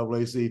some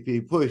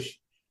NAACP push.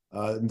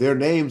 Their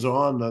names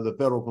are on the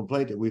federal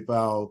complaint that we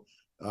filed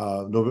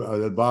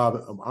that Bob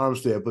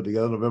Armstead put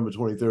together November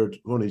 23rd,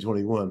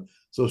 2021.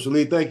 So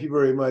Shalee, thank you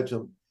very much.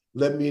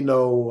 Let me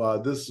know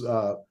this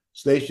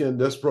station,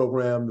 this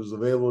program is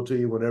available to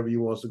you whenever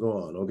you want to go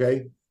on,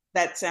 okay?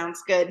 That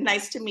sounds good.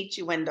 Nice to meet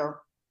you, Wendell.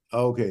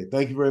 Okay,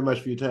 thank you very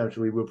much for your time,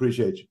 Sheree. We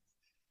appreciate you.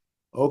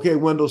 Okay,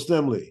 Wendell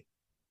Stemley.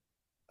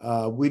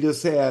 We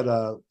just had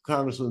former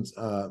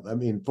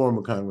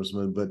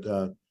Congressman,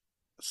 but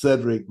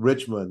Cedric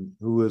Richmond,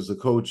 who is the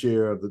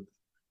co-chair of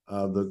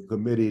the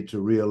committee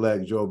to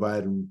re-elect Joe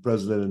Biden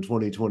president in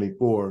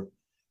 2024.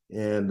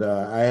 And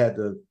I had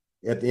to,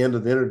 at the end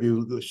of the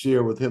interview,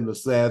 share with him the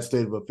sad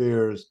state of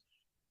affairs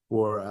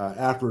for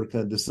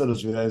African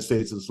descendants of the United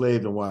States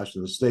enslaved in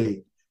Washington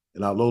State,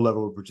 and our low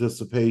level of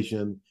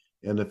participation,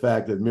 and the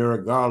fact that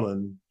Merrick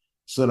Garland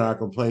sent our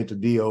complaint to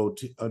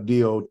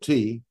DOT,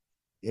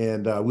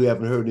 and we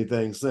haven't heard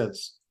anything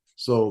since.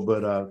 So,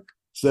 but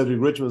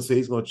Cedric Richmond said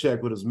he's going to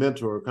check with his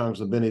mentor,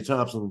 Congressman Benny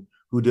Thompson,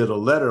 who did a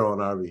letter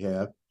on our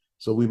behalf.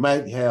 So we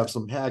might have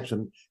some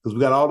action because we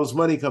got all this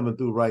money coming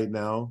through right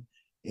now,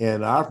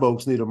 and our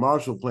folks need a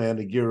Marshall Plan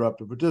to gear up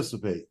to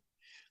participate.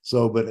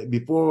 So, but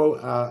before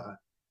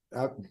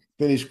I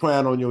finish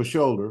crying on your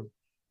shoulder,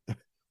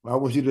 I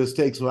want you to just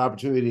take some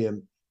opportunity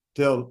and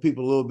tell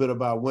people a little bit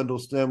about Wendell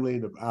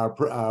Stemley, our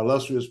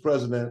illustrious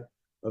president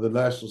of the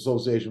National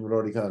Association of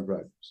Minority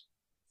Contractors.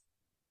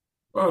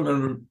 Well,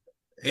 the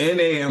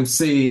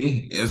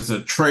NAMC is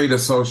a trade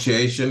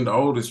association, the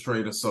oldest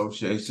trade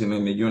association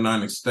in the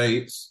United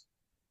States,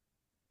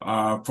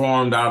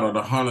 formed out of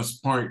the Hunters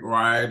Point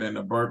riot and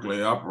the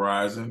Berkeley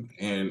uprising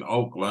in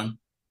Oakland.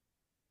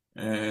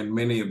 And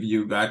many of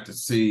you got to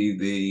see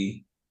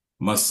the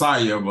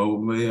Messiah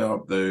movement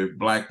of the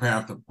Black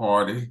Panther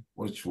Party,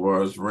 which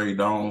was Ray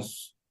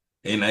Doan's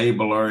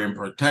enabler and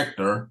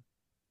protector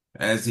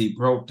as he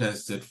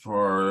protested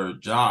for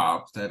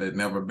jobs that had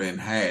never been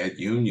had,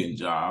 union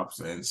jobs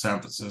in San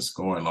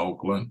Francisco and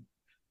Oakland,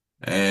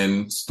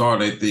 and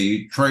started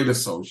the trade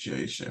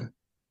association.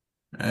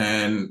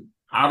 And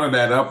out of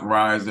that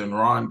uprising,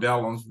 Ron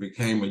Dellums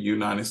became a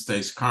United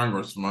States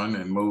congressman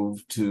and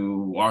moved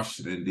to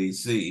Washington,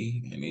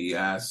 D.C., and he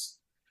asked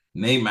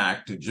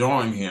NAMAC to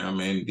join him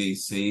in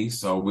D.C.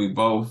 So we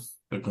both,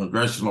 the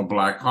Congressional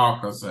Black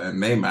Caucus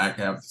and NAMAC,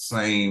 have the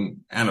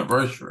same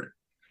anniversary.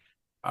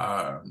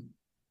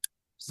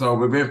 So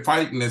we've been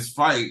fighting this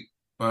fight,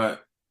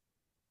 but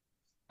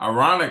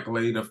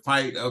ironically, the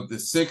fight of the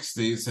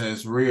 60s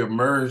has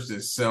reemerged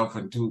itself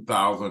in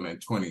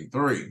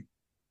 2023,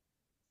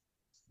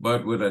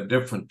 but with a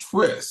different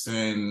twist.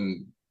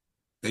 In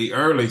the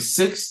early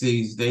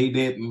 60s, they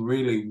didn't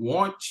really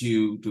want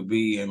you to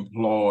be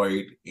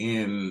employed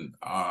in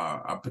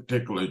a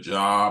particular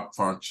job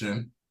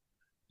function.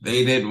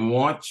 They didn't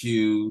want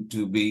you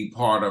to be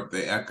part of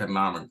the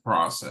economic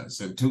process.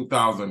 In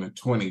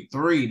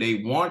 2023,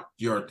 they want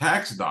your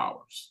tax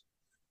dollars,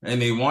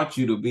 and they want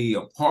you to be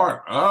a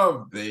part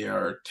of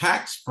their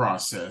tax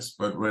process,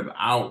 but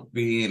without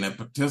being a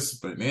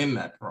participant in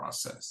that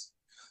process.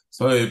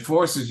 So it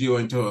forces you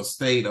into a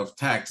state of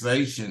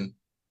taxation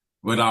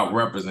without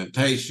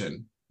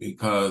representation,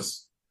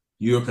 because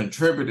you're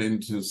contributing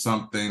to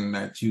something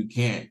that you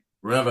can't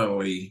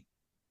readily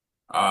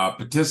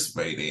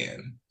participate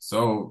in.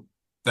 So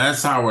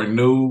that's our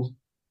new,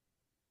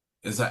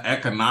 it's an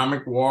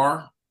economic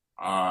war,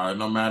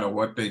 no matter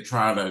what they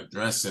try to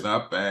dress it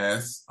up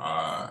as.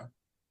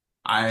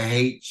 I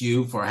hate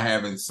you for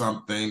having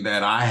something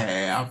that I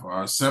have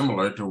or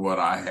similar to what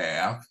I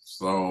have.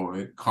 So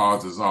it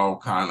causes all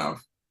kind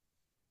of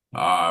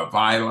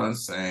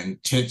violence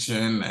and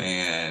tension,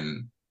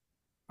 and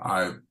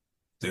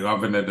the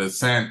Governor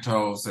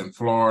DeSantis in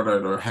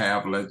Florida to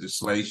have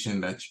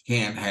legislation that you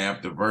can't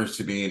have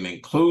diversity and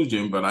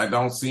inclusion, but I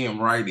don't see him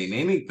writing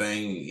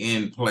anything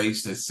in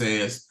place that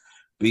says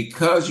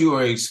because you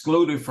are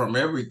excluded from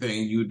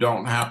everything, you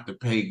don't have to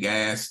pay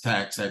gas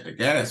tax at the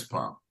gas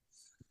pump.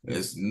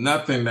 There's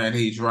nothing that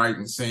he's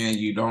writing saying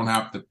you don't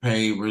have to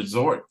pay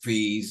resort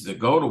fees to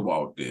go to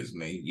Walt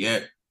Disney,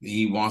 yet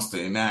he wants to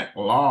enact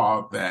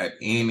law that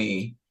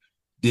any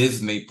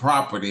Disney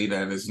property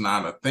that is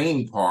not a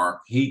theme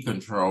park, he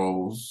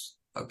controls,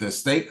 the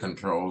state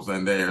controls,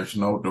 and there's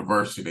no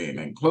diversity and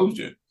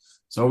inclusion.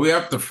 So we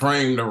have to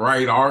frame the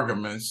right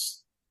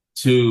arguments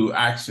to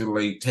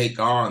actually take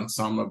on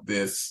some of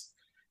this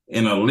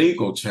in a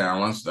legal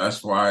challenge.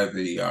 That's why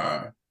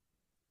the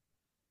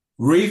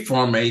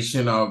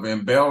reformation of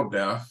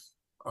MBLDEF,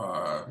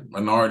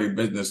 Minority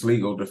Business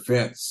Legal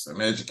Defense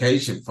and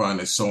Education Fund,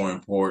 is so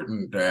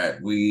important,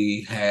 that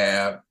we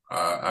have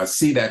a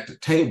seat at the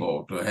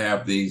table to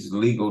have these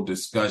legal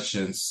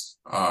discussions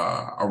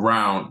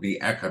around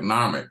the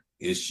economic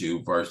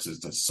issue versus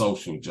the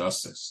social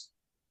justice.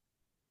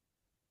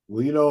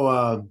 Well, you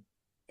know,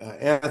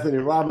 Anthony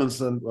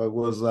Robinson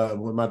was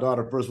when my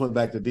daughter first went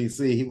back to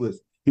DC. He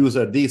was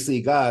her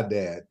DC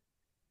goddad,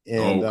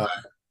 and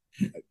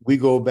we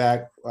go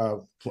back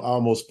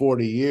almost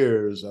 40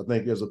 years. I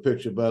think there's a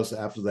picture of us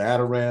after the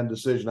Adarand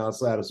decision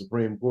outside the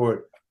Supreme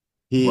Court.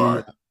 He,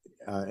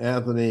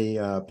 Anthony,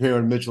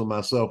 Perrin Mitchell, and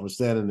myself were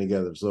standing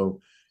together.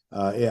 So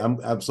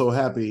I'm so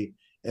happy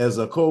as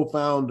a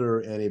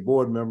co-founder and a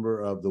board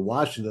member of the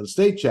Washington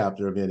State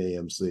chapter of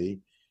NAMC.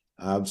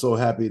 I'm so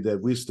happy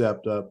that we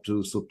stepped up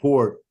to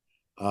support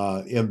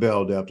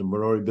MBLDEF, the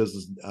Minority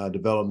Business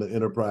Development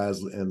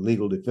Enterprise and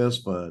Legal Defense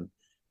Fund.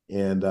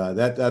 And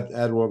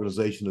that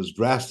organization is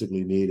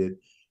drastically needed.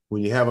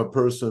 When you have a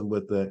person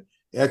with the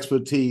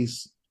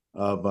expertise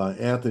of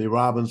Anthony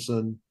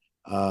Robinson,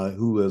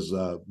 who has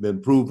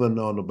been proven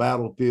on the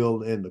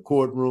battlefield, in the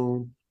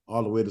courtroom,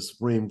 all the way to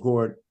Supreme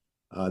Court,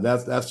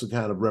 that's the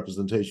kind of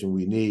representation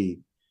we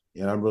need.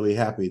 And I'm really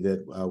happy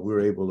that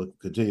we're able to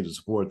continue to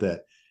support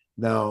that.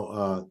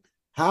 Now,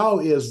 how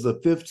is the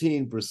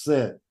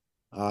 15%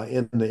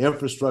 in the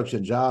Infrastructure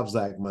and Jobs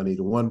Act money,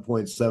 the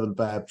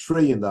 $1.75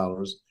 trillion,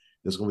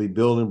 that's going to be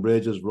building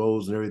bridges,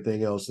 roads, and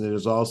everything else? And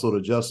there's also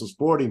the Justice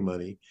 40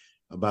 money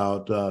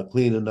about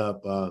cleaning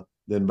up the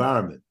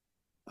environment.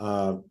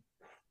 What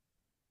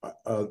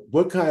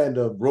kind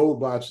of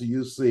roadblocks do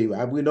you see?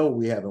 We know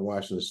we have in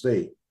Washington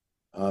State,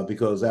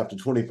 because after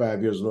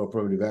 25 years of no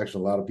affirmative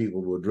action, a lot of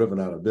people were driven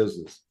out of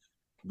business.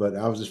 But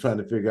I was just trying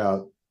to figure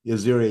out,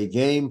 is there a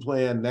game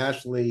plan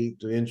nationally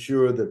to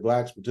ensure that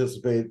Blacks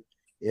participate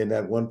in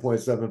that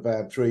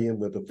 1.75 trillion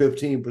with a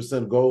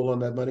 15% goal on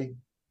that money?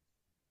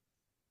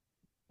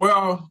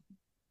 Well,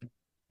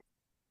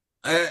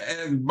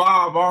 as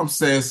Bob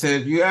Armstead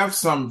said, you have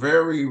some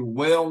very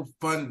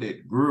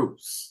well-funded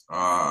groups.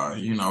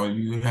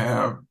 You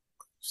have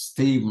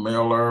Steve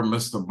Miller,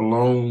 Mr.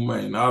 Bloom,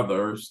 and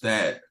others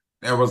that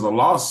there was a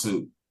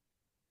lawsuit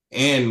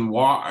in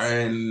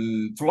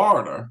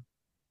Florida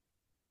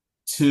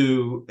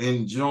to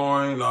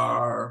enjoin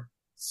or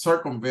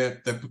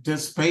circumvent the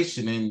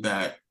participation in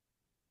that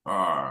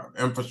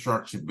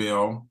infrastructure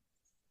bill.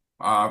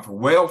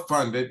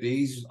 Well-funded,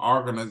 these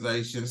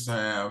organizations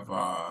have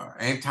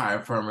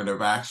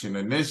anti-affirmative action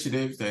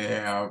initiatives. They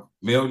have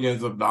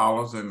millions of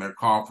dollars in their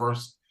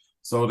coffers.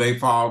 So they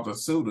filed a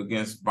suit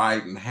against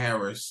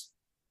Biden-Harris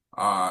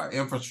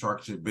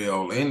infrastructure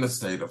bill in the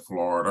state of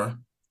Florida.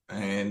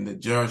 And the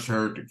judge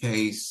heard the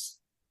case,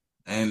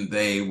 and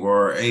they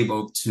were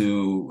able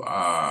to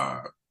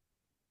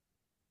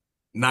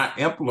not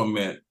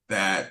implement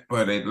that,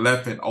 but it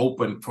left it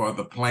open for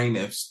the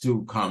plaintiffs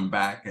to come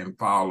back and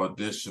file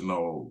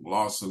additional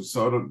lawsuits.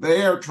 So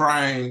they're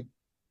trying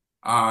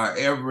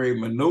every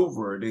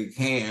maneuver they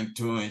can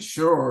to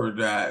ensure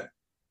that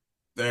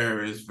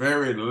there is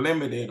very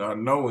limited or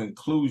no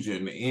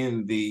inclusion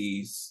in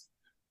these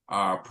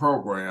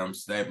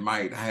programs that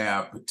might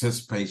have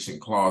participation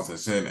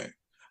clauses in it.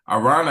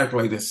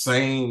 Ironically, the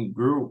same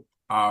group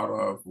out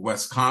of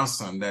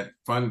Wisconsin that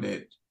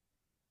funded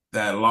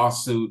that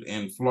lawsuit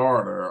in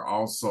Florida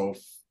also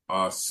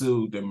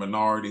sued the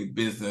Minority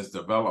Business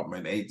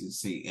Development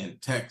Agency in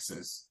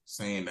Texas,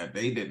 saying that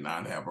they did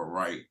not have a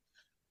right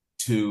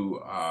to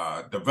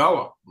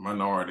develop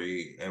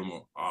minority and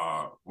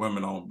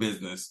women-owned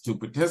business to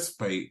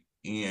participate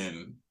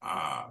in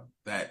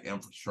that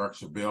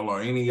infrastructure bill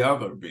or any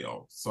other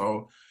bill.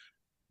 So,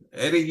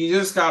 Eddie, you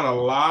just got a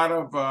lot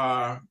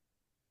of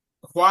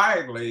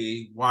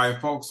quietly, why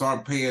folks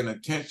aren't paying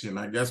attention.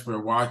 I guess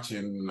we're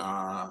watching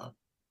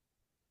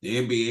the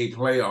NBA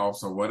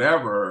playoffs or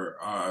whatever.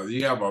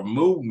 You have a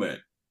movement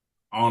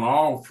on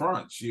all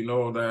fronts.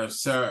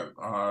 There's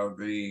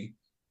the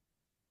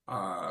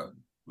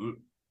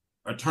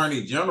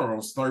attorney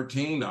generals,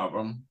 13 of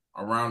them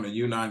around the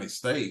United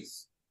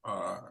States,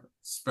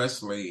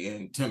 especially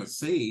in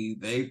Tennessee.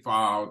 They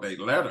filed a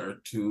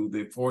letter to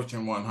the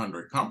Fortune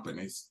 100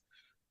 companies,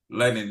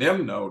 letting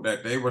them know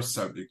that they were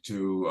subject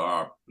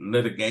to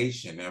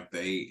litigation if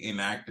they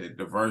enacted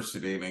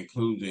diversity and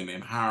inclusion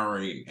in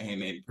hiring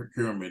and in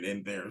procurement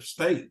in their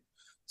state.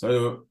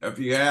 So if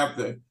you have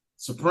the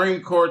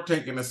Supreme Court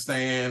taking a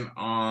stand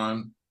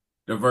on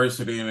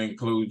diversity and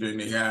inclusion,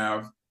 you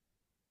have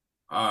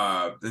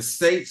the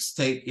states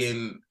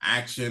taking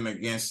action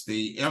against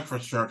the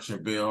infrastructure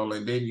bill,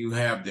 and then you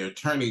have the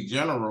attorney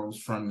generals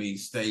from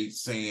these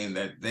states saying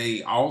that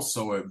they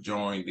also have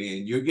joined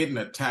in. You're getting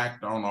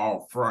attacked on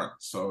all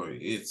fronts. So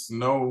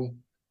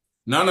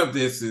none of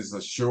this is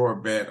a sure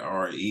bet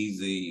or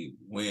easy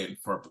win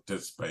for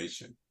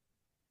participation.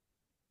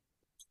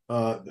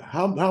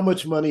 How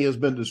much money has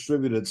been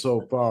distributed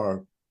so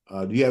far?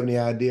 Do you have any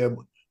idea?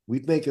 We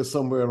think it's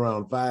somewhere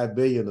around $5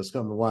 billion that's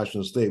come to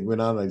Washington State. We're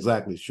not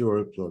exactly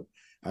sure, so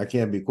I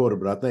can't be quoted,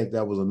 but I think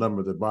that was a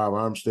number that Bob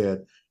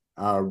Armstead,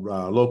 our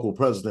local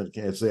president,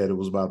 said it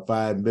was about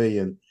 $5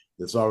 million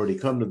that's already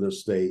come to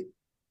this state.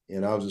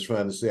 And I was just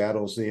trying to say, I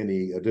don't see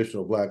any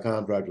additional Black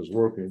contractors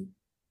working.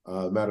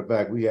 Matter of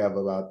fact, we have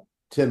about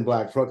 10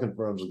 Black trucking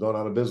firms that have gone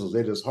out of business.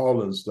 They're just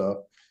hauling stuff.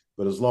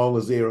 But as long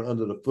as they are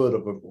under the foot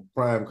of a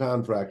prime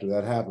contractor,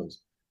 that happens.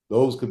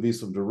 Those could be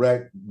some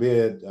direct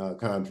bid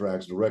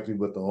contracts directly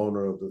with the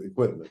owner of the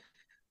equipment.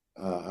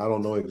 I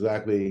don't know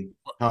exactly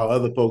how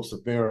other folks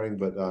are faring,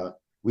 but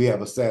we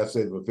have a sad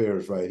state of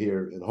affairs right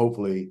here. And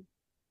hopefully,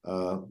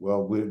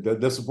 we're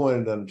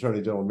disappointed in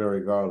Attorney General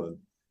Merrick Garland.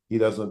 He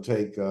doesn't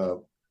take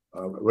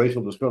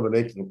racial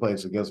discrimination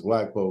complaints against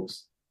Black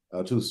folks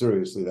too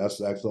seriously. That's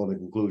the only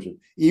conclusion,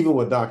 even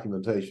with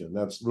documentation.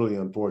 That's really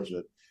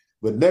unfortunate.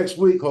 But next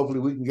week, hopefully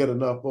we can get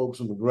enough folks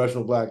from the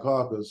Congressional Black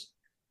Caucus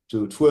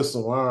to twist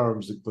some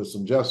arms for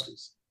some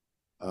justice.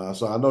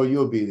 So I know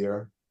you'll be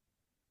there.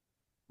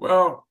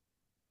 Well,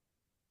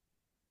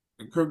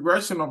 the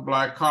Congressional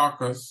Black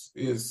Caucus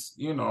is,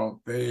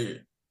 they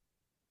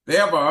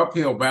have an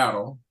uphill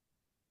battle.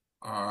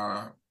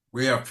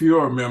 We have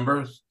fewer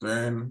members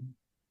than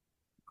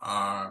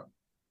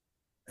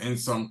in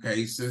some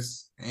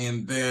cases.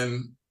 And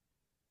then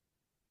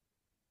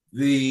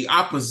the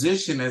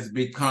opposition has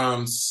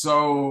become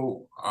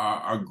so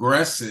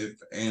aggressive,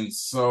 and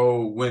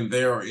so when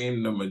they're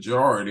in the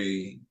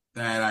majority,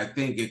 that I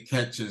think it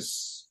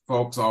catches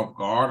folks off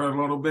guard a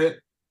little bit,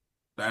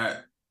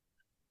 that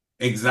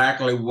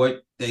exactly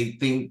what they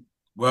think.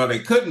 Well, they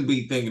couldn't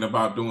be thinking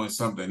about doing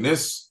something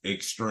this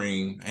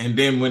extreme. And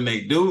then when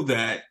they do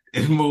that,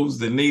 it moves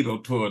the needle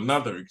to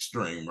another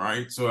extreme,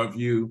 right? So if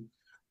you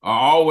are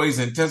always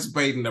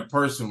anticipating the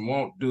person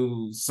won't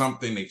do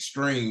something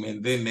extreme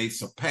and then they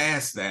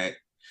surpass that,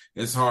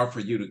 it's hard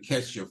for you to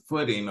catch your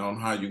footing on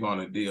how you're going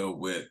to deal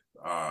with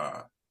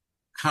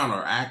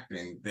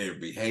counteracting their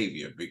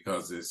behavior,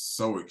 because it's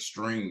so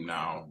extreme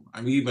now.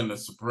 I mean, even the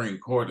Supreme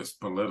Court is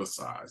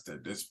politicized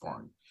at this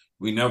point.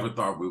 We never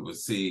thought we would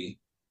see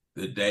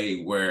the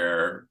day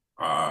where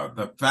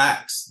the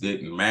facts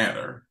didn't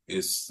matter.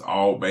 It's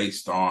all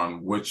based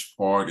on which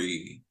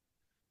party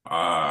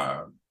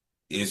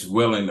is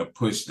willing to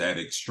push that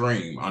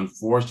extreme.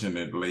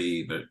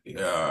 Unfortunately,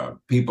 the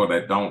people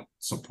that don't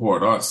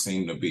support us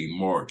seem to be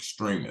more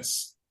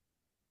extremists.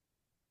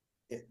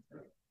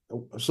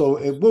 So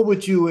what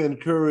would you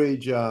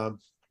encourage not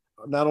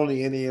only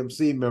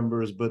NAMC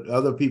members, but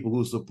other people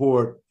who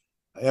support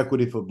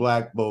equity for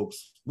Black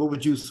folks? What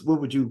would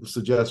you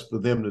suggest for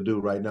them to do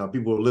right now?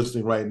 People who are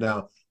listening right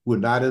now who are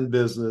not in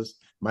business,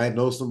 might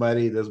know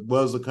somebody that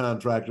was a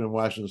contractor in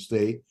Washington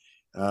State.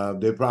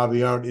 They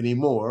probably aren't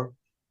anymore,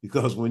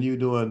 because when you're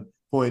doing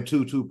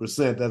 0.22%,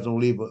 that doesn't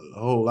leave a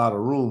whole lot of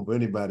room for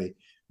anybody.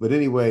 But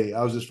anyway,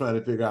 I was just trying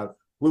to figure out,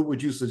 what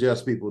would you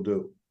suggest people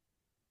do?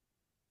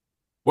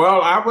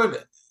 Well, I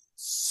would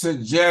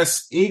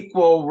suggest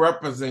equal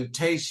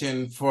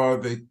representation for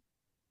the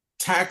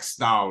tax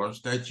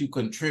dollars that you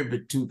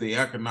contribute to the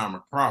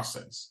economic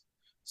process.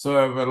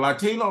 So if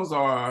Latinos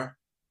are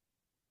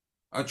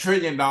a $1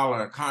 trillion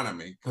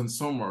economy,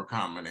 consumer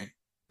economy,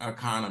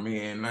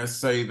 and let's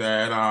say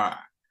that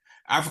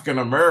African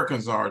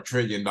Americans are a $1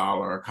 trillion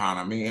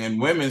economy, and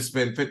women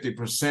spend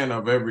 50%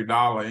 of every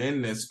dollar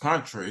in this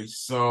country.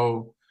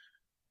 So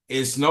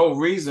it's no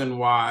reason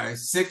why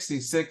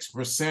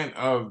 66%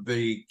 of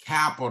the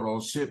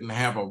capital shouldn't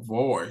have a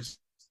voice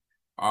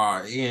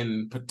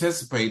in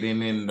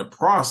participating in the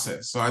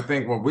process. So I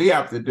think what we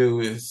have to do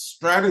is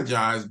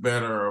strategize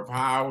better of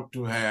how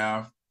to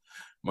have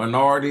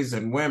minorities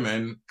and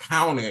women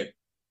counted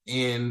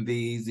in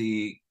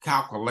the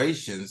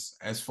calculations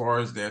as far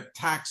as their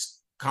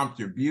tax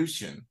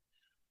contribution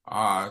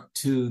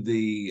to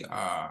the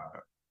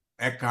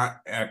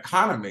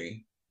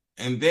economy.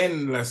 And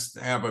then let's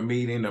have a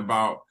meeting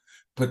about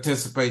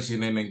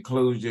participation and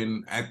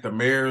inclusion at the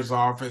mayor's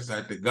office,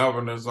 at the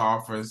governor's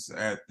office,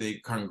 at the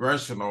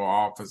congressional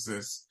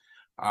offices,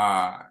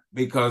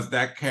 because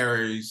that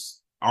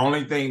carries,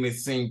 only thing that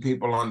seems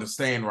people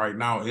understand right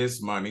now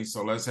is money.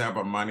 So let's have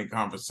a money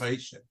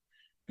conversation,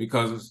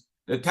 because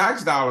the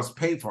tax dollars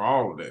pay for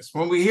all of this.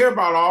 When we hear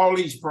about all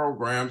these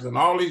programs and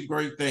all these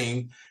great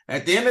things,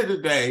 at the end of the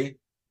day,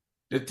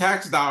 the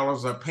tax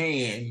dollars are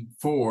paying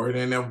for it.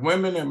 And if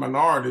women and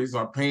minorities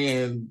are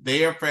paying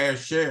their fair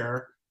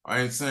share,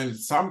 and in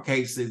some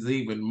cases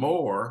even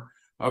more,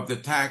 of the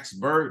tax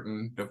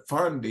burden to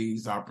fund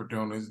these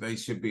opportunities, they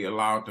should be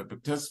allowed to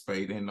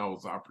participate in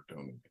those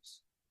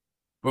opportunities.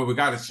 But we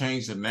got to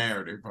change the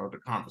narrative of the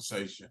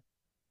conversation.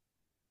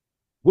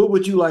 What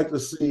would you like to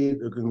see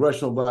the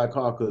Congressional Black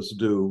Caucus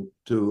do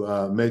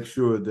to make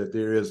sure that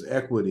there is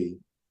equity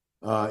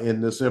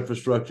in this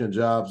Infrastructure and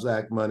Jobs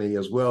Act money,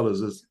 as well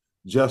as this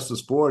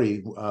Justice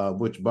 40,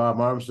 which Bob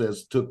Armstead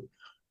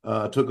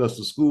took us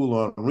to school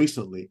on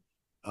recently?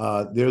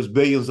 There's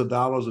billions of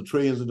dollars or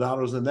trillions of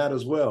dollars in that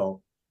as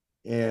well.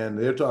 And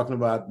they're talking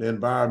about the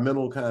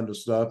environmental kind of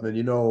stuff. And,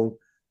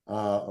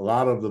 a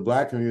lot of the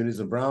Black communities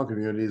and brown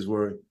communities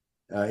were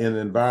in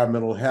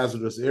environmental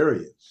hazardous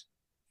areas.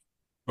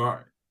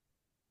 Right.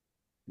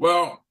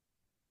 Well,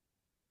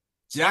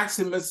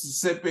 Jackson,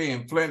 Mississippi,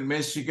 and Flint,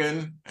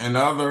 Michigan, and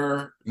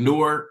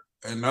Newark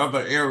and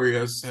other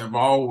areas have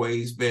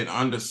always been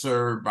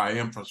underserved by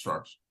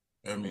infrastructure.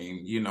 I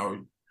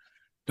mean,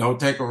 don't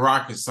take a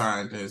rocket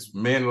scientist.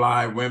 Men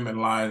lie, women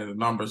lie, the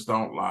numbers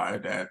don't lie.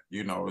 That,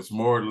 it's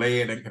more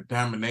lead and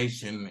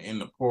contamination in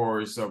the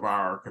pores of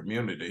our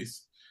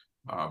communities.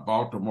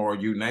 Baltimore,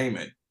 you name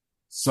it.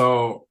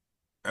 So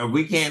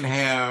we can't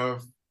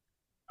have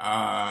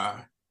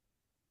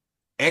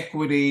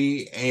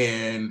equity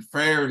and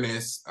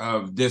fairness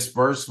of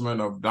disbursement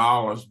of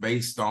dollars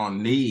based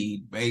on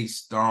need,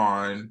 based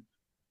on,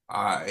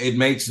 it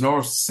makes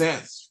no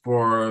sense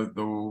for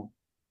the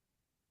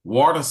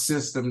water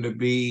system to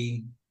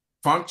be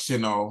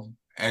functional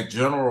at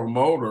General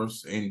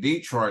Motors in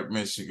Detroit,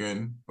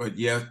 Michigan, but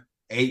yet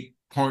 8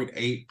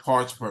 0.8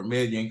 parts per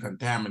million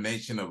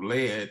contamination of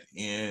lead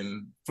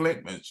in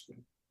Flint,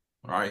 Michigan,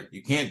 right?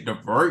 You can't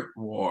divert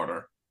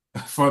water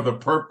for the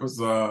purpose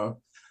of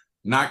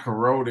not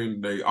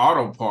corroding the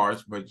auto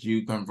parts, but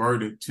you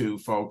convert it to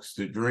folks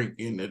to drink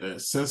into the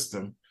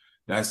system.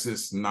 That's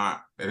just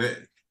not,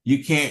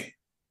 you can't,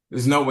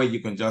 there's no way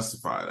you can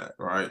justify that,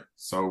 right?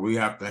 So we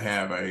have to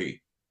have a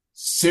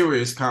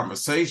serious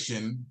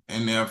conversation.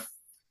 And if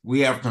we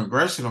have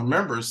congressional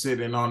members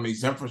sitting on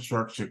these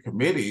infrastructure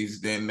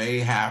committees, then they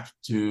have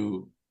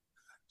to,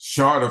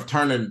 short of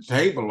turning the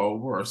table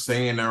over or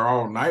staying there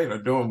all night or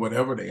doing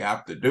whatever they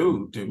have to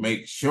do to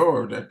make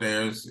sure that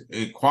there's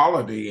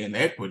equality and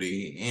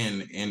equity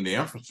in the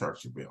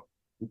infrastructure bill.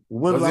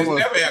 Because they've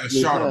never had a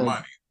short of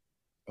money.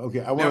 Okay,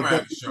 I want to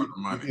thank you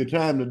for your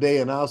time today,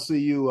 and I'll see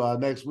you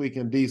next week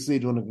in D.C.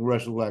 during the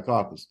Congressional Black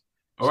Caucus.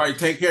 All right,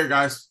 take care,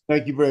 guys.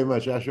 Thank you very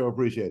much. I sure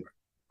appreciate it.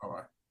 All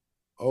right.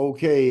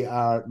 Okay,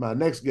 my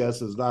next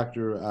guest is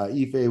Dr.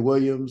 Ife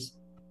Williams,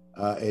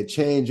 a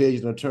change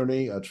agent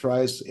attorney, a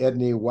Trice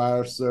Edney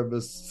Wire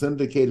Service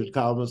syndicated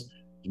columnist.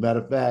 As a matter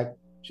of fact,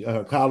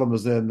 her column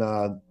is in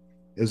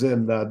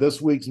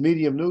this week's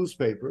Medium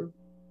newspaper,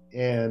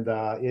 and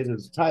it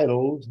is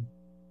titled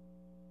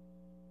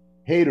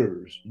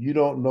 "Haters, You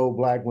Don't Know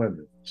Black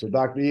Women." So,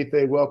 Dr.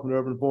 Ife, welcome to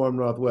Urban Forum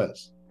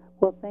Northwest.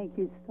 Well, thank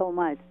you so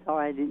much.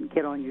 Sorry I didn't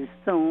get on your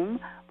Zoom.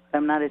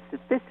 I'm not as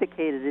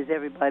sophisticated as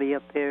everybody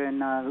up there in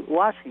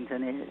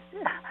Washington is.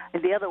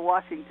 In the other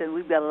Washington,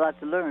 we've got a lot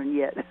to learn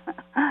yet.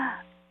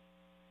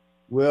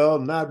 Well,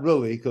 not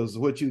really, because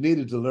what you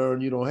needed to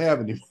learn, you don't have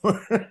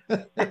anymore.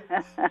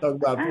 Talk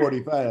about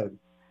 45.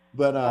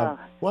 But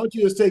why don't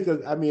you just take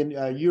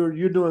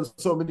you're doing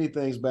so many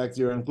things back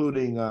there,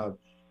 including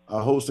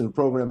hosting a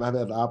program. I've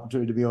had the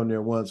opportunity to be on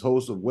there once,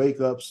 host of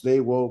Wake Up, Stay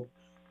Woke.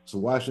 It's a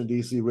Washington,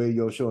 D.C.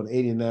 radio show on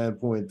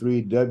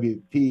 89.3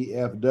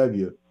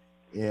 WPFW.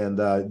 And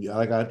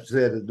like I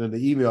said in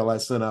the email I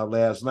sent out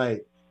last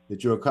night,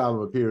 that your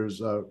column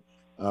appears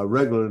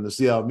regular in the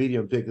Seattle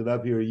Medium. Picked it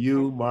up here.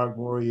 You, Mark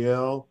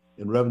Morial,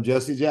 and Reverend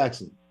Jesse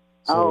Jackson.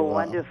 So,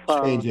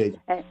 wonderful! Change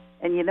agent.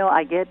 And you know,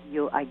 I get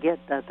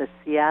the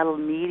Seattle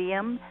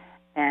Medium,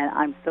 and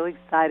I'm so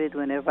excited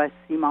whenever I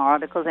see my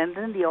articles, and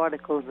then the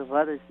articles of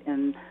others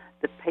in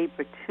the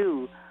paper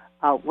too.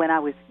 When I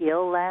was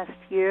ill last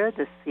year,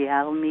 the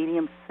Seattle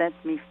Medium sent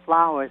me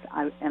flowers,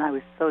 and I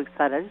was so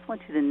excited. I just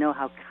want you to know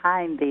how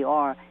kind they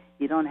are.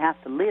 You don't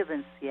have to live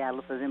in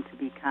Seattle for them to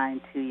be kind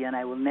to you, and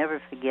I will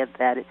never forget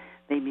that. It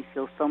made me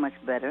feel so much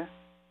better.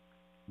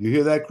 You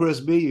hear that,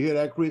 Chris B? You hear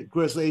that,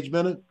 Chris H.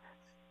 Bennett?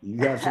 You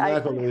got some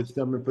accolades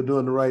coming for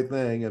doing the right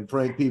thing, and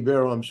Frank P.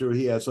 Barrow, I'm sure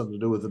he had something to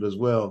do with it as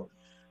well.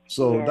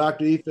 So, yes.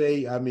 Dr.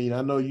 Ife,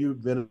 I know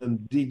you've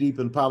been deep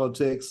in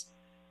politics.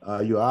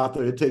 You're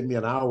author. It'd take me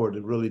an hour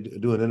to really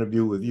do an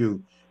interview with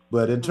you.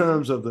 But in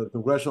terms of the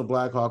Congressional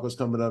Black Caucus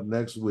coming up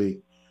next week,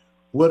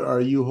 what are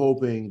you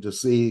hoping to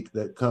see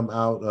that come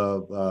out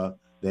of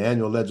the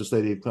annual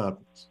legislative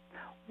conference?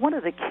 One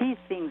of the key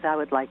things I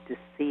would like to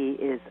see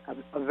is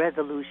a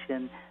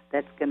resolution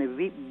that's going to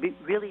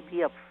really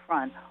be up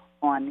front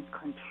on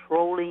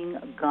controlling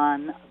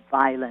gun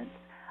violence.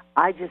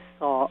 I just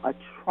saw a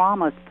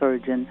trauma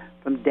surgeon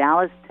from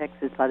Dallas,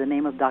 Texas, by the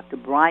name of Dr.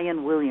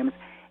 Brian Williams.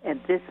 And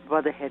this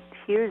brother had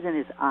tears in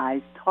his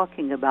eyes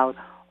talking about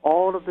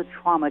all of the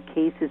trauma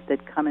cases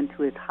that come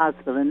into his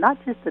hospital, and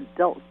not just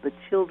adults, but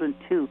children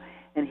too.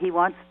 And he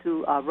wants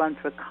to run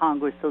for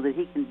Congress so that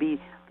he can be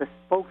the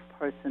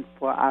spokesperson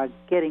for our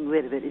getting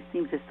rid of it. It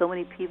seems that so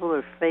many people are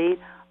afraid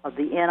of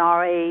the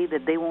NRA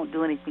that they won't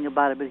do anything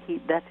about it, but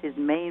that's his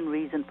main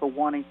reason for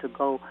wanting to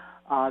go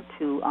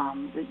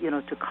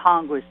to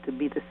Congress to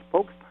be the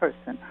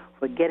spokesperson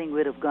for getting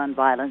rid of gun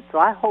violence. So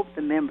I hope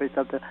the members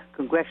of the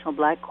Congressional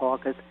Black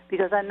Caucus,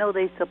 because I know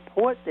they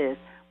support this,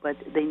 but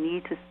they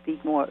need to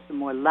speak more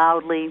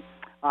loudly.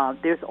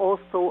 There's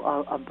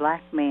also a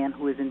black man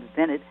who has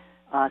invented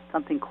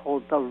something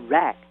called the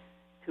rack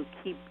to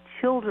keep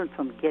children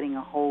from getting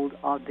a hold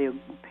of their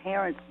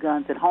parents'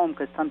 guns at home,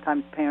 because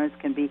sometimes parents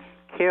can be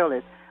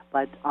careless.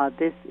 But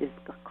this is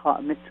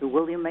called Mr.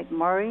 William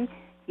McMurray.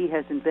 He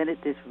has invented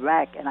this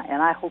rack, and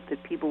I hope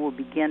that people will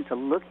begin to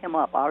look him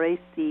up,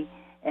 R-A-C,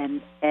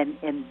 and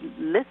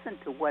listen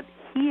to what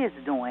he is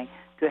doing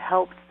to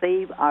help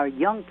save our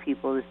young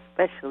people,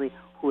 especially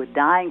who are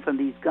dying from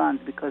these guns,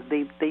 because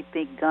they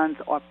think guns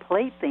are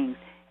playthings,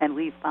 and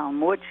we've found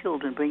more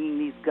children bringing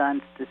these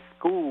guns to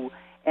school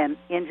and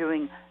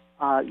injuring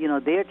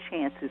their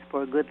chances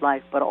for a good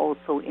life, but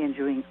also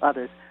injuring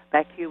others.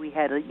 Back here we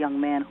had a young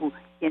man who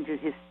injured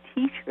his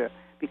teacher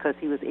because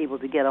he was able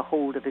to get a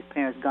hold of his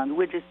parents' guns.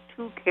 We're just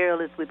too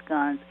careless with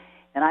guns,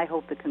 and I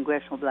hope the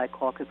Congressional Black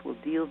Caucus will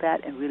deal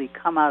that and really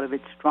come out of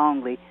it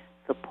strongly,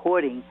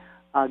 supporting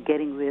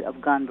getting rid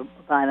of gun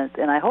violence.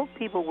 And I hope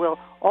people will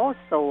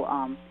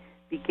also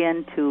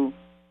begin to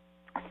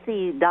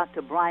see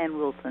Dr. Brian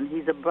Wilson.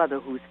 He's a brother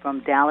who's from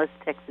Dallas,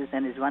 Texas,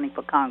 and is running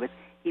for Congress.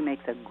 He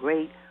makes a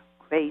great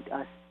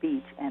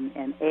speech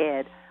and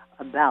ad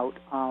about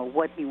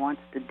what he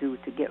wants to do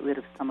to get rid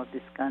of some of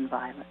this gun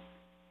violence.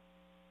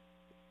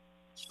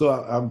 So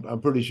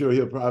I'm pretty sure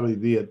he'll probably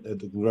be at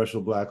the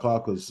Congressional Black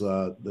Caucus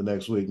the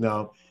next week.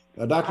 Now,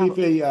 Dr.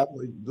 Ife,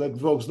 let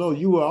folks know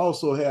you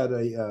also had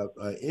a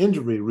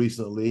injury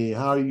recently.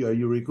 How are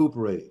you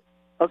recuperating?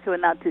 Okay, well,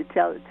 now to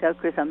tell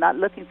Chris, I'm not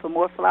looking for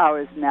more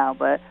flowers now,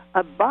 but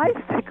a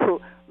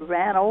bicycle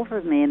ran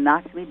over me and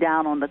knocked me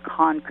down on the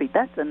concrete.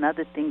 That's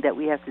another thing that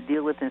we have to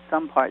deal with in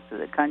some parts of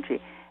the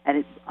country.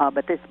 And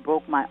but this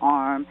broke my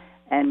arm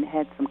and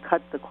had some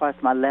cuts across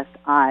my left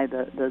eye.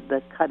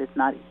 The cut is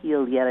not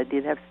healed yet. I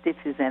did have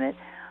stitches in it.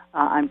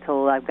 I'm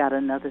told I've got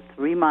another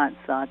 3 months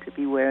to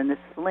be wearing the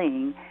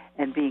sling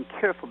and being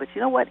careful. But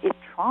you know what? It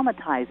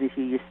traumatizes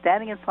you. You're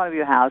standing in front of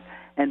your house,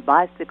 and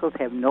bicycles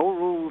have no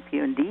rules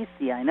here in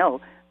D.C., I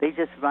know. They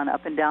just run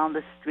up and down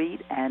the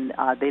street, and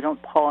they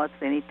don't pause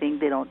for anything.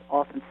 They don't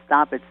often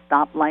stop at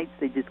stoplights.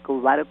 They just go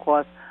right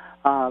across,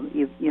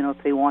 if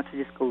they want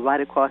to just go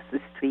right across the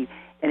street.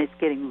 And it's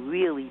getting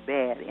really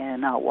bad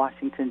in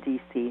Washington,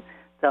 D.C.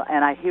 So,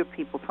 and I hear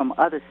people from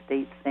other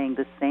states saying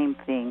the same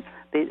thing.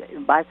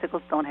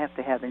 Bicycles don't have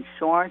to have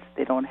insurance.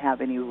 They don't have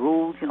any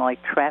rules,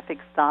 like traffic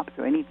stops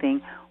or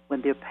anything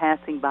when they're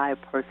passing by a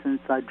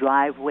person's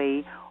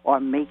driveway or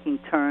making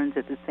turns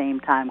at the same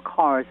time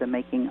cars are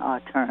making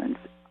turns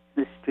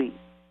in the street.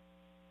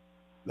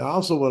 Now, I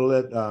also want to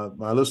let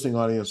my listening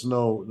audience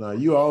know, now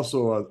you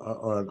also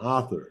are an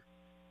author.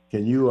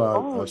 Can you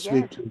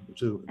speak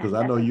to because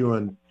I know you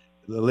and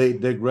the late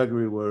Dick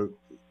Gregory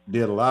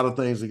did a lot of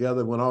things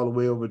together, went all the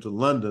way over to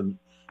London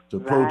to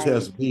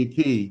protest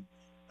BP.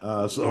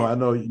 So I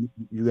know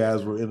you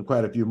guys were in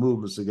quite a few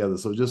movements together.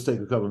 So just take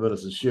a couple of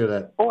minutes and share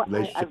that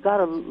relationship. I've got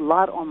a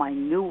lot on my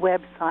new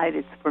website.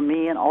 It's for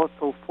me and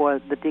also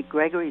for the Dick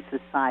Gregory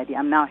Society.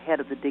 I'm now head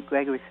of the Dick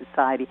Gregory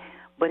Society.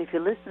 But if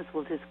your listeners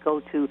will just go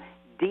to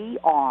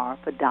DR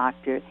for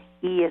Doctor,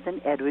 E as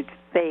in Edward,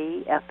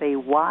 Faye,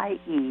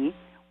 F-A-Y-E,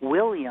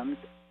 Williams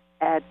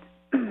at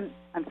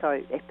I'm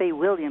sorry, Faye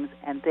Williams,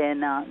 and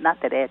then,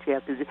 not that ad you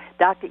have to do,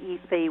 Dr. E.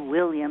 Faye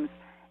Williams,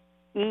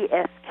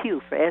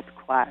 ESQ for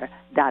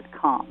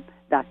Esquire.com.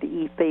 Dr.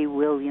 E. Faye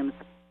Williams,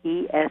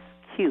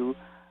 ESQ,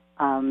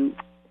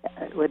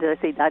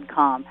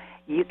 .com.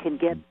 You can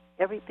get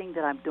everything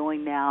that I'm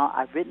doing now.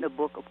 I've written a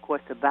book, of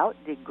course, about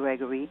Dick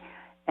Gregory,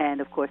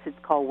 and, of course, it's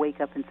called Wake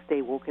Up and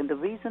Stay Woke. And the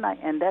reason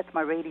and that's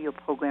my radio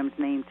program's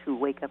name, too,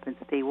 Wake Up and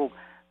Stay Woke.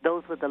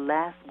 Those were the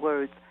last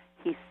words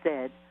he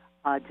said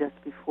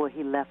just before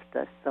he left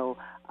us. So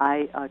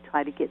I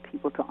try to get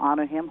people to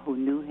honor him who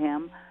knew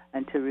him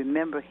and to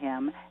remember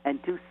him and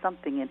do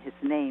something in his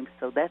name.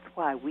 So that's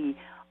why we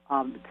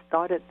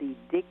started the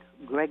Dick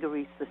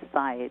Gregory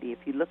Society.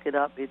 If you look it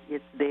up,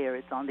 it's there.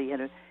 It's on the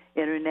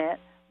internet,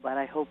 but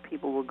I hope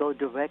people will go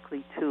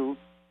directly to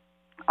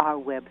our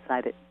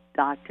website at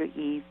Dr.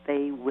 E.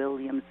 Faye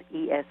Williams,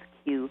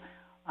 ESQ,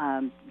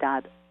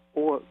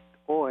 .org.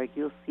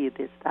 You'll see it.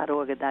 It's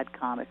 .org or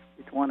 .com.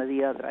 It's one or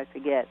the other. I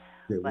forget.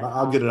 But,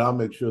 I'll get it. I'll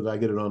make sure that I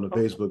get it on the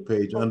Facebook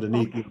page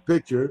underneath your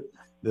picture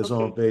that's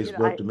on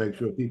Facebook to make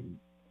sure people.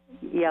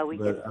 Yeah, we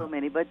get so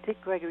many. But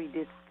Dick Gregory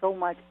did so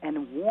much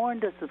and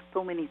warned us of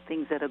so many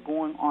things that are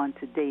going on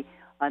today,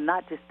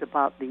 not just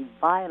about the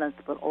violence,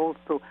 but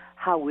also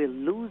how we're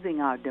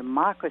losing our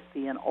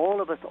democracy, and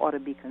all of us ought to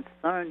be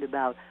concerned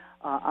about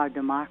our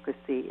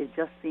democracy. It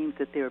just seems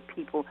that there are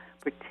people,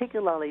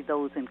 particularly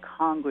those in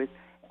Congress,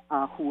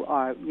 who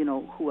are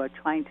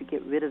trying to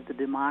get rid of the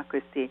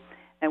democracy.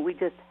 And we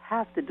just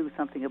have to do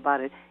something about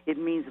it. It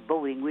means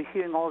voting. We're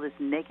hearing all this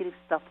negative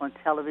stuff on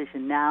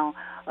television now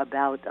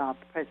about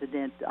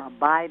President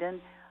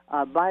Biden.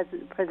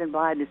 President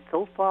Biden is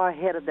so far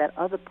ahead of that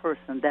other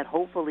person that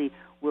hopefully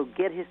will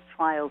get his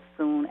trial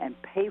soon and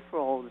pay for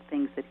all the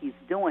things that he's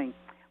doing.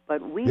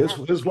 But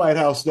his White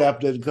House staff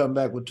didn't come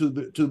back with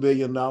 $2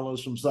 billion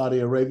from Saudi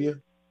Arabia?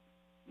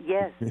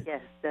 Yes,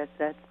 that's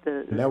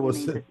the... And that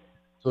was...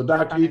 So,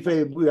 Dr.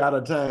 Ife, we're out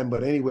of time,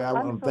 but anyway, I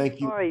want to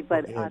thank you. Sorry,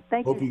 but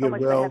thank you so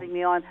much for having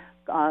me on.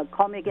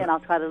 Call me again.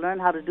 I'll try to learn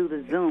how to do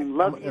the Zoom.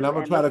 Love you. And I'm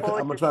gonna try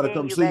to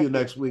come see you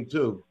next week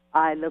too.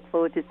 I look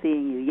forward to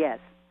seeing you. Yes.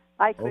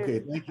 Bye, Chris. Okay.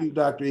 Thank you,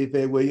 Dr.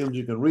 Ife Williams.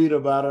 You can read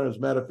about her. As a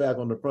matter of fact,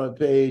 on the front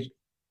page,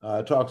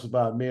 it talks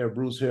about Mayor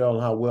Bruce Harrell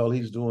and how well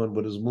he's doing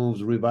with his moves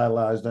to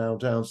revitalize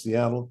downtown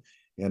Seattle.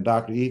 And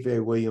Dr.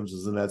 Ife Williams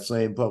is in that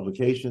same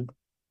publication.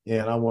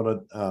 And I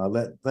want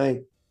to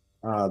thank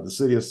the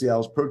City of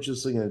Seattle's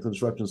Purchasing and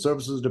Construction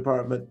Services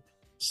Department,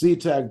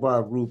 SeaTac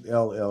Bar Group,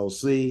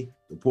 LLC,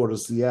 the Port of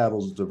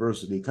Seattle's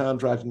Diversity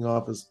Contracting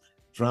Office,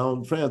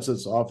 Crown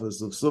Transit's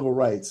Office of Civil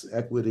Rights,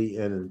 Equity,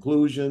 and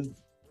Inclusion.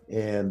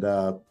 And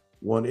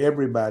want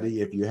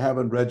everybody, if you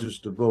haven't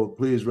registered to vote,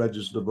 please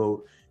register to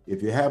vote.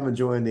 If you haven't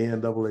joined the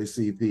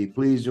NAACP,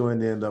 please join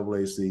the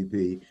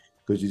NAACP,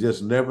 because you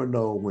just never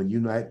know when you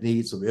might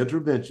need some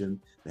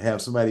intervention to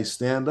have somebody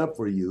stand up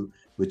for you.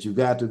 But you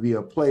got to be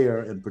a player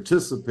and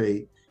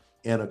participate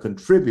and a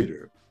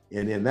contributor.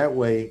 And in that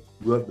way,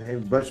 we'll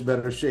have much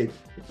better shape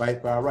to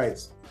fight for our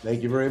rights.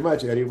 Thank you very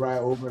much. Eddie Rye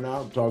over and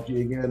out. Talk to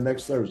you again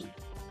next Thursday.